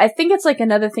don't know. I think it's like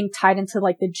another thing tied into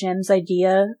like the gems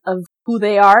idea of who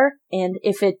they are, and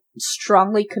if it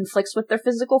strongly conflicts with their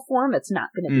physical form, it's not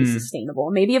going to be sustainable.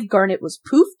 Maybe if Garnet was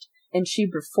poofed and she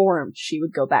reformed, she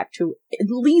would go back to at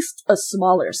least a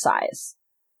smaller size.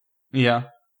 Yeah.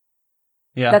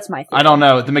 Yeah. That's my thing. I don't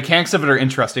know. The mechanics of it are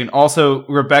interesting. Also,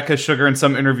 Rebecca Sugar in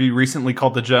some interview recently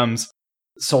called the gems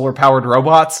solar-powered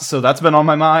robots, so that's been on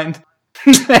my mind.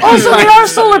 Oh, so they are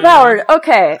solar powered.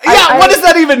 Okay. Yeah, what does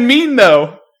that even mean,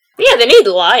 though? Yeah, they need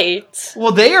light.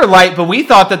 Well, they are light, but we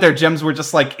thought that their gems were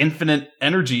just like infinite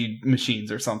energy machines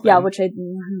or something. Yeah, which I...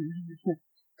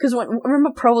 Because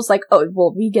remember Pearl was like, oh,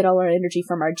 well, we get all our energy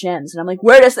from our gems. And I'm like,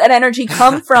 where does that energy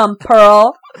come from,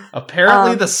 Pearl?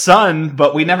 Apparently the sun,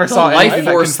 but we never The saw life anything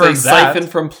that force they confirms that. siphon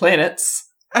from planets.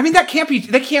 I mean, they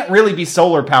can't really be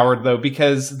solar powered though,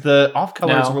 because the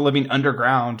off-colors No. were living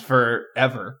underground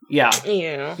forever. Yeah.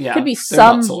 Yeah. Yeah. Could be they're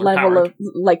not some solar level powered. of,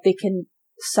 like, they can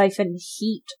siphon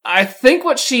heat. I think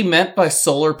what she meant by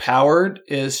solar powered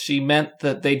is she meant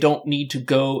that they don't need to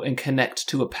go and connect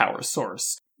to a power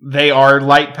source. They are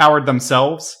light powered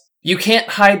themselves. You can't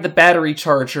hide the battery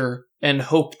charger and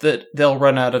hope that they'll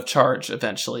run out of charge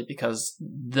eventually, because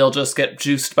they'll just get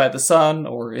juiced by the sun,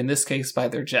 or in this case, by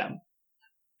their gem.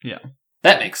 Yeah.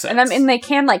 That makes sense. And I mean, they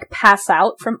can, like, pass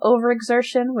out from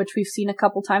overexertion, which we've seen a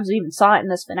couple times. We even saw it in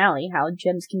this finale, how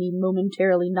gems can be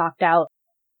momentarily knocked out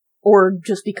or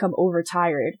just become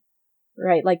overtired,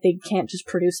 right? Like, they can't just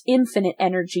produce infinite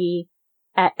energy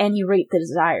at any rate they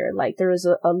desire. Like, there is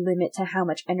a limit to how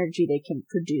much energy they can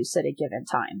produce at a given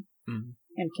time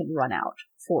and can run out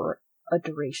for a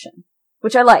duration,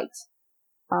 which I liked.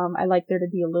 I like there to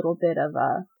be a little bit of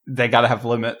They gotta have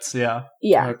limits, yeah.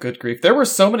 yeah. Oh, good grief. There were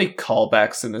so many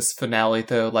callbacks in this finale,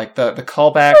 though. Like the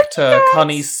callback to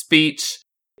Connie's speech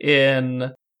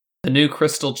in the new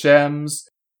Crystal Gems.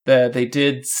 They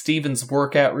did Steven's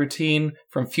workout routine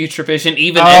from Future Vision,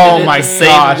 even edited my the same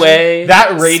gosh. way.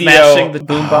 That radio Smashing the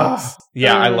boombox.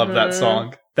 Yeah, I love that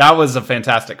song. That was a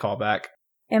fantastic callback.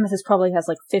 Amethyst probably has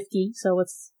like 50, so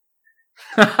it's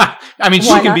I mean, she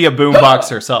Why can not? be a boombox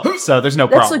herself, so there's no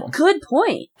that's problem. a good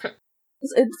point.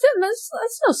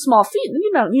 That's no small feat.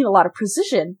 You don't need a lot of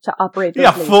precision to operate those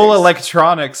Yeah, lasers. full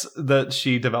electronics that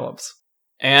she develops.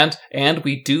 And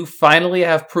we do finally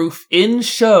have proof in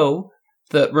show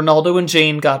that Ronaldo and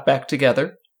Jane got back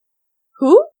together.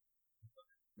 Who?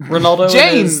 Ronaldo Jane!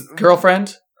 and his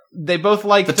girlfriend. They both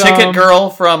like The ticket girl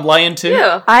from Lion 2.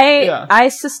 Yeah. I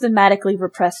systematically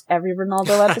repressed every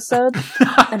Ronaldo episode,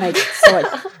 and I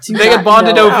do They not had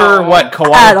bonded know over what,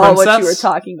 Koala at all Princess? what you were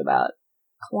talking about.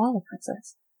 Koala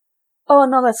Princess. Oh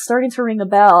no, that's starting to ring a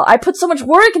bell. I put so much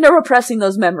work into repressing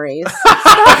those memories.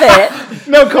 Stop it.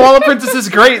 No, Koala Princess is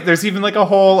great. There's even like a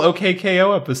whole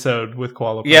OKKO episode with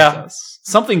Koala Yeah. Princess.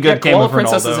 Something good came Koala of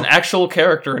Princess Ronaldo. is an actual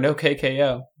character in OKKO.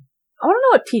 I want to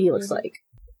know what Petey looks like.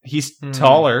 He's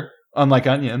taller, unlike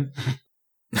Onion.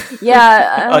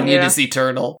 Yeah, Onion Yeah. is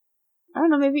eternal. I don't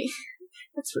know. Maybe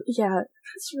that's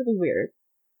really weird.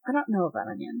 I don't know about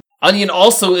Onion. Onion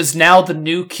also is now the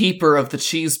new keeper of the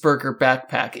cheeseburger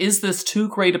backpack. Is this too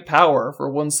great a power for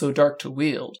one so dark to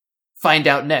wield? Find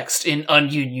out next in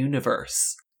Onion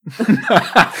Universe.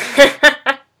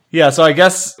 Yeah, so I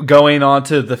guess going on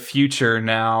to the future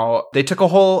now, they took a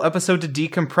whole episode to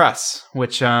decompress,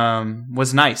 which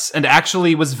was nice, and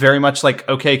actually was very much like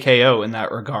OKKO in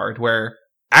that regard, where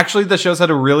actually the shows had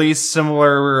a really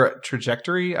similar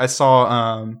trajectory. I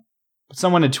saw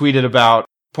someone had tweeted about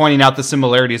pointing out the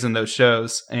similarities in those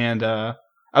shows, and I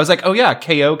was like, oh yeah,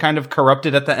 KO kind of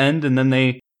corrupted at the end, and then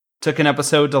they took an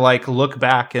episode to like look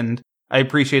back, and I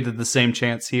appreciated the same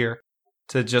chance here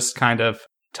to just kind of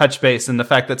touch base, and the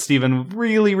fact that Steven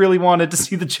really, really wanted to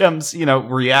see the gems,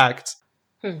 react.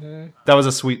 Mm-hmm. That was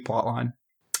a sweet plot line.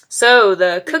 So,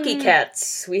 the Cookie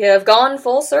Cats. We have gone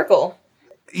full circle.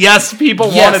 Yes, people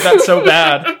wanted that so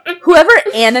bad. Whoever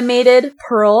animated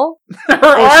Pearl, Her or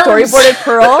arms! storyboarded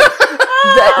Pearl,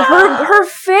 her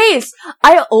face,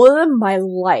 I owe them my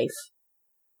life.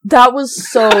 That was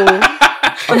so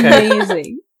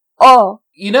amazing. Oh.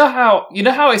 You know how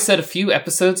I said a few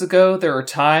episodes ago there are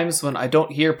times when I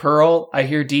don't hear Pearl, I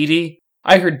hear Dee Dee?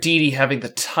 I heard Dee Dee having the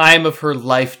time of her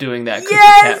life doing that Cookie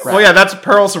Cat rap. Well, yeah, that's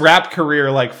Pearl's rap career,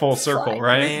 like, full circle,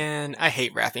 right? Man, I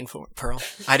hate rapping for Pearl.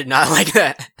 I did not like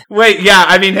that. Wait, yeah,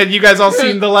 I mean, have you guys all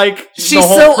seen the She's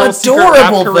whole so Pearl secret rap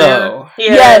adorable, career? though.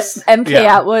 Yes, MK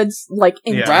Yeah. Atwood's, Round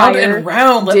entire and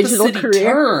round, let the digital city career.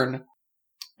 turn.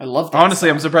 I love that Honestly,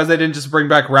 song. I'm surprised they didn't just bring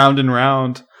back Round and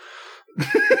Round.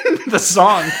 The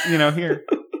song, here.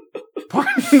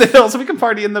 Party in the hills, we can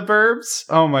party in the burbs.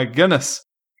 Oh my goodness.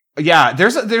 Yeah,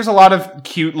 there's a lot of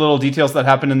cute little details that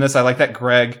happen in this. I like that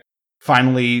Greg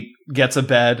finally gets a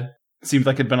bed. Seems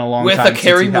like it'd been a long With time a since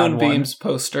Carrie he had Moonbeams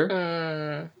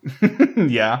poster. one.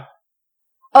 Yeah.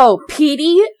 Oh,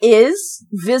 Petey is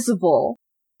visible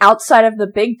outside of the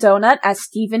big donut as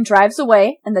Steven drives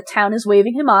away and the town is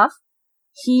waving him off.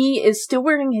 He is still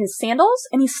wearing his sandals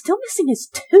and he's still missing his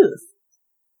tooth.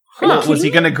 Are you Was kidding he me?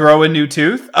 going to grow a new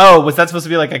tooth? Oh, was that supposed to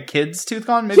be like a kid's tooth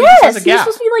gone? Maybe Yes, this he's has a gap.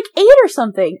 supposed to be 8 or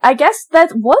something. I guess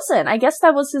that wasn't. I guess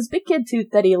that was his big kid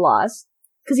tooth that he lost.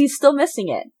 Because he's still missing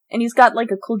it. And he's got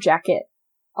a cool jacket.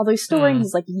 Although he's still wearing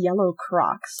his yellow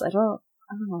Crocs. I don't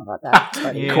know about that.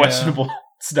 buddy. Yeah. Questionable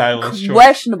stylish choice.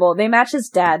 Questionable. They match his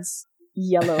dad's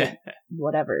yellow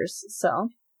whatevers, so.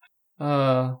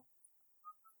 Oh,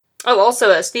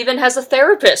 also, Steven has a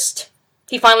therapist.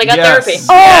 He finally got Yes. therapy.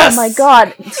 Oh Yes! my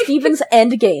god. Steven's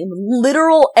endgame,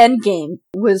 literal endgame,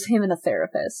 was him and a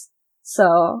therapist.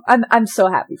 So, I'm so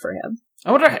happy for him.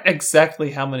 I wonder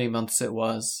exactly how many months it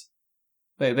was.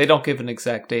 They don't give an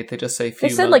exact date, they just say few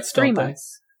They said months, 3 don't they?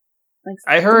 months.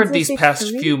 I heard didn't they these say past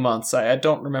 3? few months. I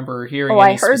don't remember hearing Oh,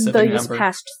 any I heard specific these number.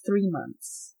 past 3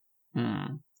 months.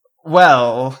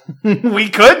 Well, we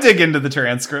could dig into the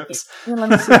transcripts. Well, let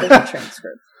me see if there's a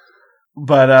transcript.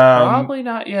 But, Probably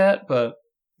not yet, but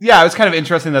yeah, it was kind of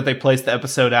interesting that they placed the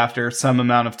episode after some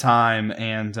amount of time,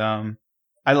 and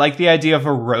I like the idea of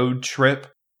a road trip.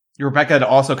 Rebecca had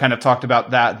also kind of talked about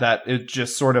that it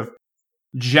just sort of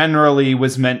generally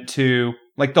was meant to,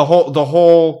 the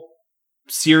whole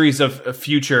series of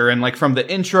future, and from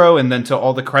the intro and then to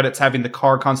all the credits having the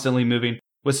car constantly moving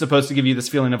was supposed to give you this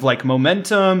feeling of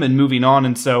momentum and moving on.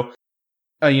 And so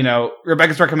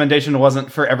Rebecca's recommendation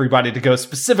wasn't for everybody to go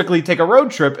specifically take a road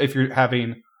trip if you're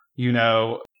having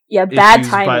Yeah, bad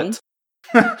issues, timing.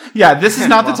 but yeah, this is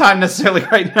not the time necessarily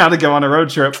right now to go on a road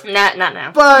trip. Not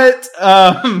now. But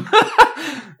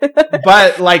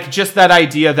but just that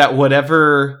idea that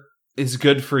whatever is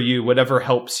good for you, whatever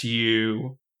helps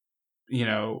you,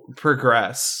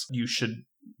 progress, you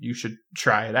should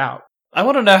try it out. I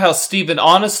want to know how Steven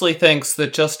honestly thinks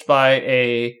that just by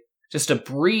a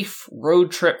brief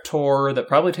road trip tour that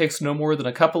probably takes no more than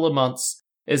a couple of months,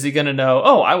 is he going to know,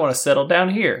 oh, I want to settle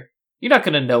down here? You're not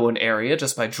going to know an area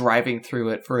just by driving through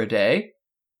it for a day.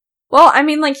 Well, I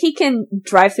mean, he can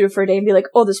drive through for a day and be like,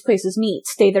 oh, this place is neat.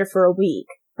 Stay there for a week,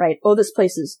 right? Oh, this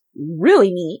place is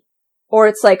really neat. Or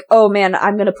it's like, oh man,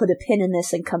 I'm gonna put a pin in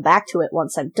this and come back to it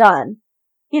once I'm done.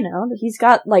 He's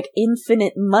got,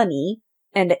 infinite money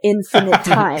and infinite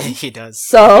time. He does.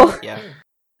 So, Yeah.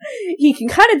 he can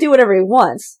kind of do whatever he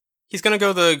wants. He's gonna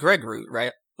go the Greg route,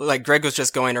 right? Greg was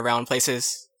just going around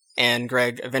places, and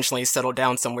Greg eventually settled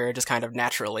down somewhere just kind of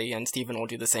naturally, and Steven will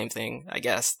do the same thing, I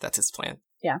guess. That's his plan.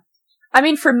 Yeah. I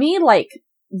mean, for me,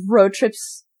 road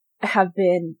trips have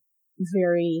been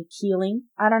very healing.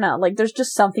 I don't know. There's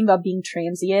just something about being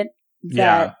transient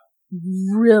that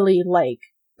really,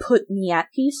 put me at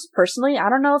peace, personally. I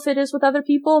don't know if it is with other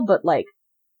people, but,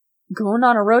 going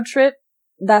on a road trip,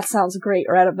 that sounds great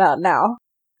right about now.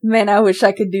 Man, I wish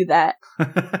I could do that.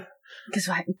 Because,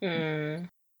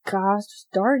 gosh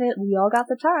darn it, we all got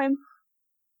the time.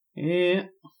 Yeah.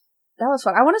 That was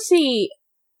fun. I want to see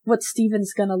what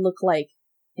Steven's gonna look like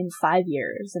in 5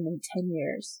 years and in 10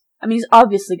 years. I mean, he's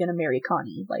obviously gonna marry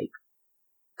Connie, like,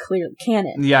 clear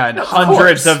canon. Yeah, and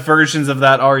hundreds of versions of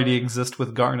that already exist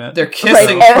with Garnet. They're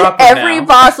kissing proper every now.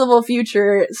 possible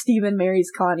future, Steven marries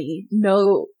Connie.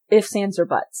 No ifs, ands, or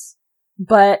buts.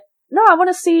 But, no, I want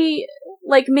to see,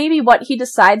 like, maybe what he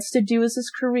decides to do as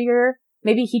his career.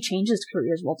 Maybe he changes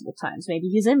careers multiple times. Maybe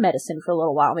he's in medicine for a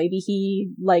little while. Maybe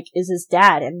he, like, is his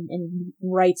dad and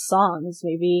writes songs.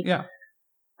 Maybe... Yeah.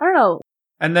 I don't know.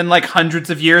 And then, like, hundreds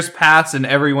of years pass and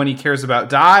everyone he cares about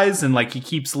dies and, like, he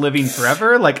keeps living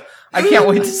forever. Like, I can't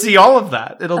wait to see all of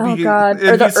that. It'll be... Oh, God.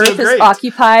 Or the Earth is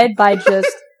occupied by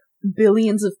just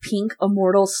billions of pink,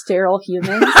 immortal, sterile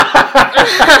humans.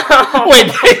 Wait,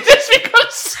 they just become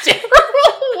sterile?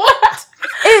 What?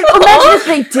 Imagine if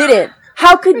they didn't.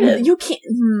 How could you can't...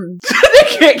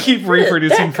 They can't keep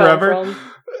reproducing forever.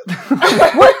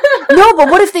 What? No,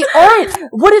 but what if they aren't?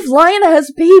 What if Lion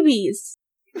has babies?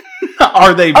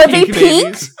 Are they pink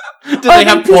babies? Do they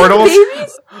have portals?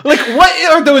 Babies? Like,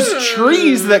 what are those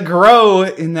trees that grow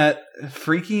in that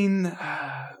freaking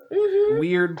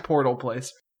weird portal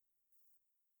place?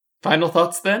 Final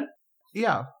thoughts then?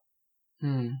 Yeah.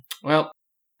 Well,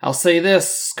 I'll say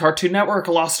this. Cartoon Network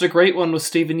lost a great one with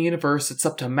Steven Universe. It's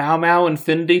up to Mau Mau,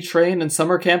 Infinity Train, and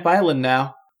Summer Camp Island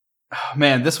now. Oh,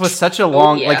 man, this was such a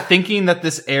long... yeah. Like, thinking that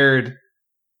this aired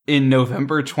in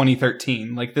November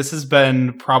 2013. Like, this has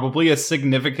been probably a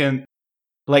significant,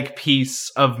 like, piece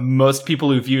of most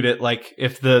people who viewed it. Like,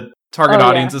 if the target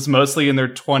audience is mostly in their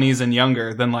 20s and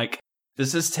younger, then, like,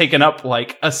 this has taken up,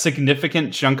 like, a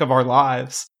significant chunk of our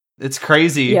lives. It's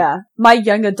crazy. Yeah. My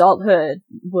young adulthood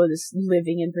was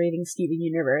living and breathing Steven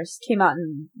Universe. Came out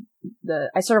in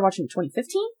I started watching in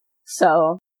 2015.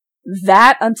 So,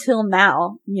 that until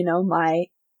now, you know, my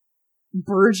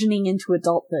burgeoning into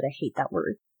adulthood, I hate that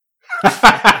word,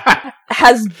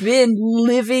 has been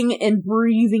living and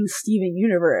breathing Steven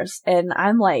Universe. And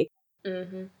I'm like,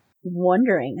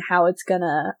 wondering how it's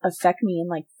gonna affect me in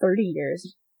like 30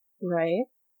 years, right?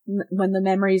 When the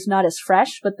memory's not as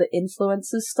fresh, but the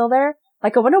influence is still there.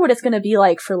 Like, I wonder what it's gonna be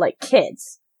like for like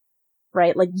kids,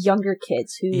 right? Like younger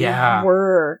kids who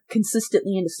were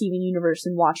consistently into Steven Universe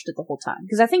and watched it the whole time.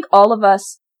 Because I think all of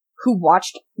us who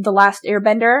watched The Last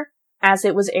Airbender as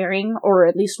it was airing, or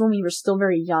at least when we were still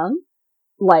very young,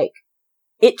 like,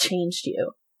 it changed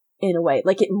you in a way.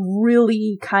 Like, it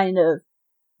really kind of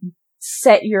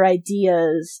set your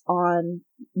ideas on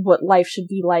what life should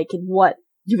be like and what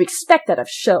you expect out of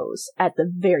shows at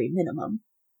the very minimum.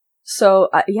 So,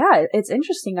 yeah, it's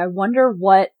interesting. I wonder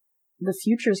what the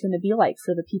future is going to be like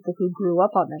for the people who grew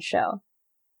up on this show.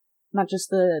 Not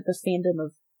just the fandom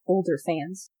of older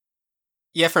fans.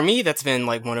 Yeah, for me, that's been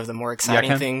like one of the more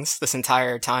exciting things this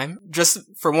entire time. Just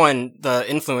for one, the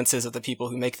influences of the people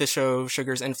who make the show,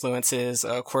 Sugar's influences,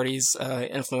 Cordy's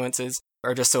influences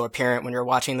are just so apparent when you're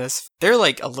watching this. They're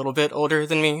like a little bit older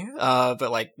than me,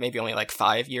 but like maybe only like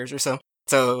 5 years or so.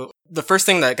 So the first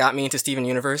thing that got me into Steven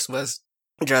Universe was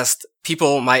just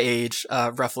people my age,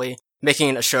 roughly,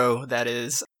 making a show that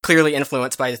is clearly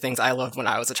influenced by the things I loved when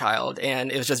I was a child,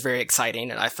 and it was just very exciting,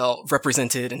 and I felt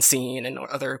represented and seen and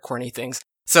other corny things.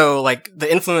 So, like,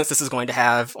 the influence this is going to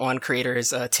have on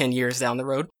creators 10 years down the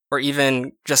road, or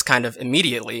even just kind of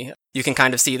immediately, you can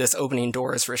kind of see this opening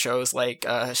doors for shows like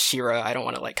She-Ra. I don't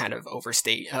want to, like, kind of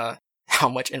overstate how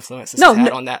much influence this has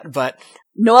had on that, but...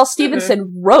 Noelle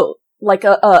Stevenson wrote, like,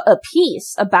 a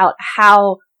piece about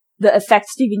how the effect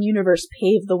Steven Universe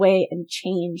paved the way and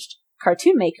changed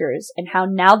cartoon makers, and how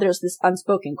now there's this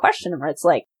unspoken question where it's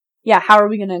like, yeah, how are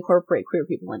we going to incorporate queer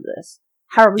people into this?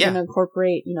 How are we going to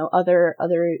incorporate, you know, other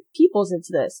peoples into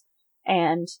this?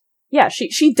 And yeah,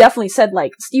 she definitely said,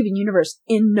 like, Steven Universe,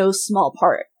 in no small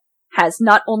part, has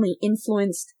not only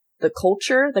influenced the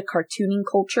culture, the cartooning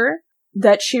culture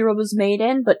that She-Ra was made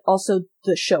in, but also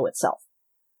the show itself.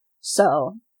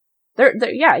 So,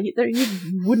 you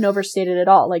wouldn't overstate it at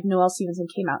all. Like, Noelle Stevenson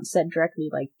came out and said directly,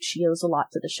 like, she owes a lot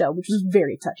to the show, which was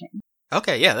very touching.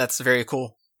 Okay, yeah, that's very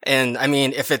cool. And, I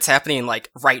mean, if it's happening, like,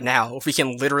 right now, if we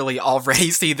can literally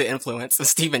already see the influence of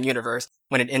Steven Universe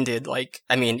when it ended, like,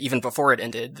 I mean, even before it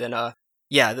ended, then,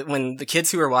 yeah, when the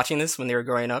kids who are watching this, when they were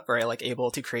growing up, are, like,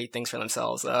 able to create things for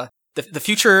themselves, the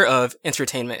future of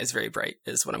entertainment is very bright,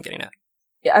 is what I'm getting at.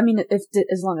 Yeah, I mean,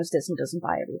 as long as Disney doesn't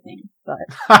buy everything, but...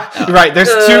 Right, there's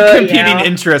two competing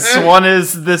interests. One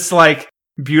is this, like,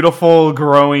 beautiful,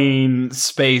 growing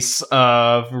space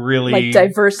of really like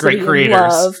diversity great creators.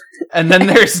 And love. And then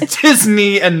there's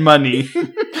Disney and money.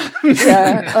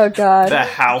 Yeah, oh god. The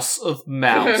House of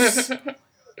Mouse.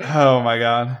 Oh my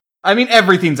god. I mean,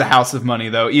 everything's a house of money,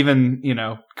 though. Even,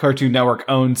 Cartoon Network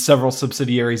owns several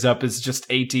subsidiaries up as just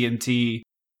AT&T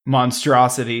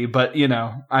monstrosity. But,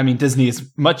 Disney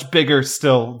is much bigger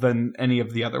still than any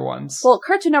of the other ones. Well,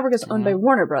 Cartoon Network is owned by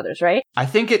Warner Brothers, right? I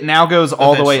think it now goes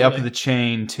all the way up the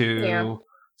chain to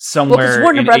somewhere because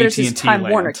Warner in Brothers AT&T is Time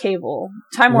land. Warner Cable.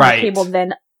 Time Warner Cable,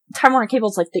 then Time Warner Cable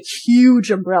is like the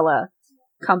huge umbrella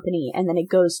company, and then it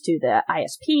goes to the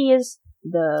ISPs,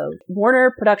 the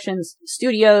Warner Productions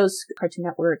Studios, Cartoon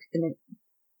Network, and then,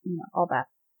 all that.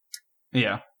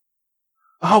 Yeah.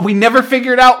 Oh, we never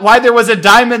figured out why there was a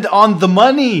diamond on the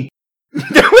money.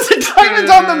 There was a diamond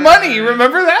on the money.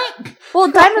 Remember that? Well,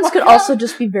 diamonds could also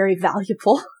just be very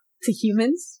valuable to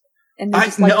humans. And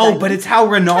but it's how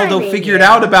Ronaldo figured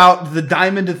out about the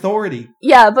Diamond Authority.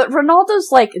 Yeah, but Ronaldo's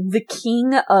like the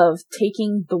king of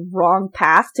taking the wrong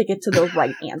path to get to the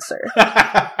right answer.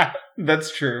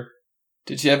 That's true.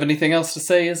 Did you have anything else to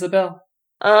say, Isabel?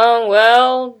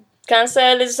 Well, kind of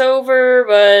sad it's over,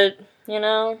 but,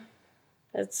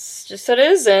 it's just what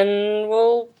it is, and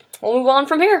we'll move on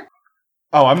from here.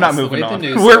 Oh, I'm not moving on.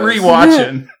 We're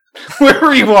rewatching. We're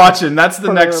rewatching. That's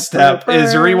the next step,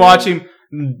 is rewatching,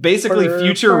 basically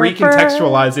future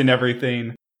recontextualizing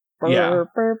everything. Yeah.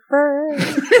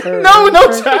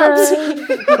 No tabs!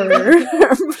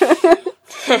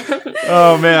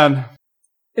 Oh, man.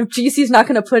 If GC's not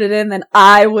going to put it in, then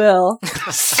I will.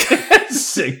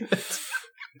 Sing it.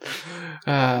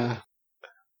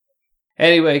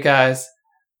 Anyway, guys,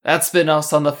 that's been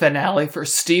us on the finale for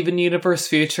Steven Universe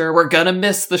Future. We're gonna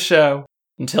miss the show.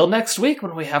 Until next week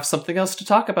when we have something else to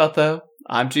talk about, though.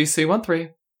 I'm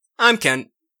GC13. I'm Kent.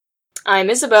 I'm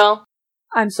Isabel.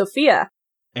 I'm Sophia.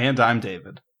 And I'm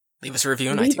David. Leave us a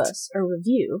review on iTunes. iTunes. Leave us a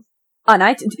review on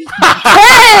iTunes.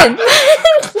 Ken!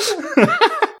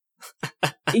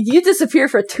 You disappear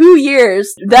for 2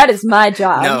 years. That is my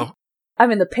job. No.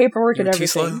 I'm in the paperwork You're and too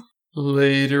everything. slow.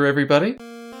 Later, everybody.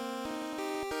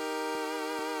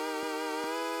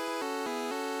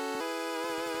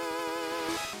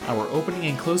 Our opening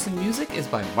and closing music is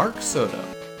by Mark Soto.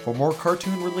 For more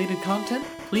cartoon-related content,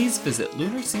 please visit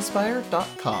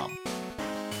lunarseaspire.com.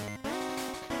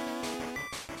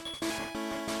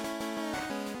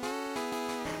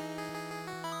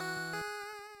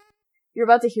 You're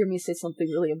about to hear me say something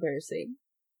really embarrassing.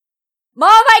 Mom,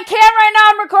 I can't right now!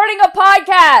 I'm recording a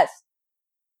podcast!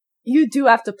 You do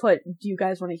have to put, do you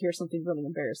guys want to hear something really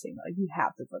embarrassing though? You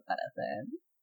have to put that at the end.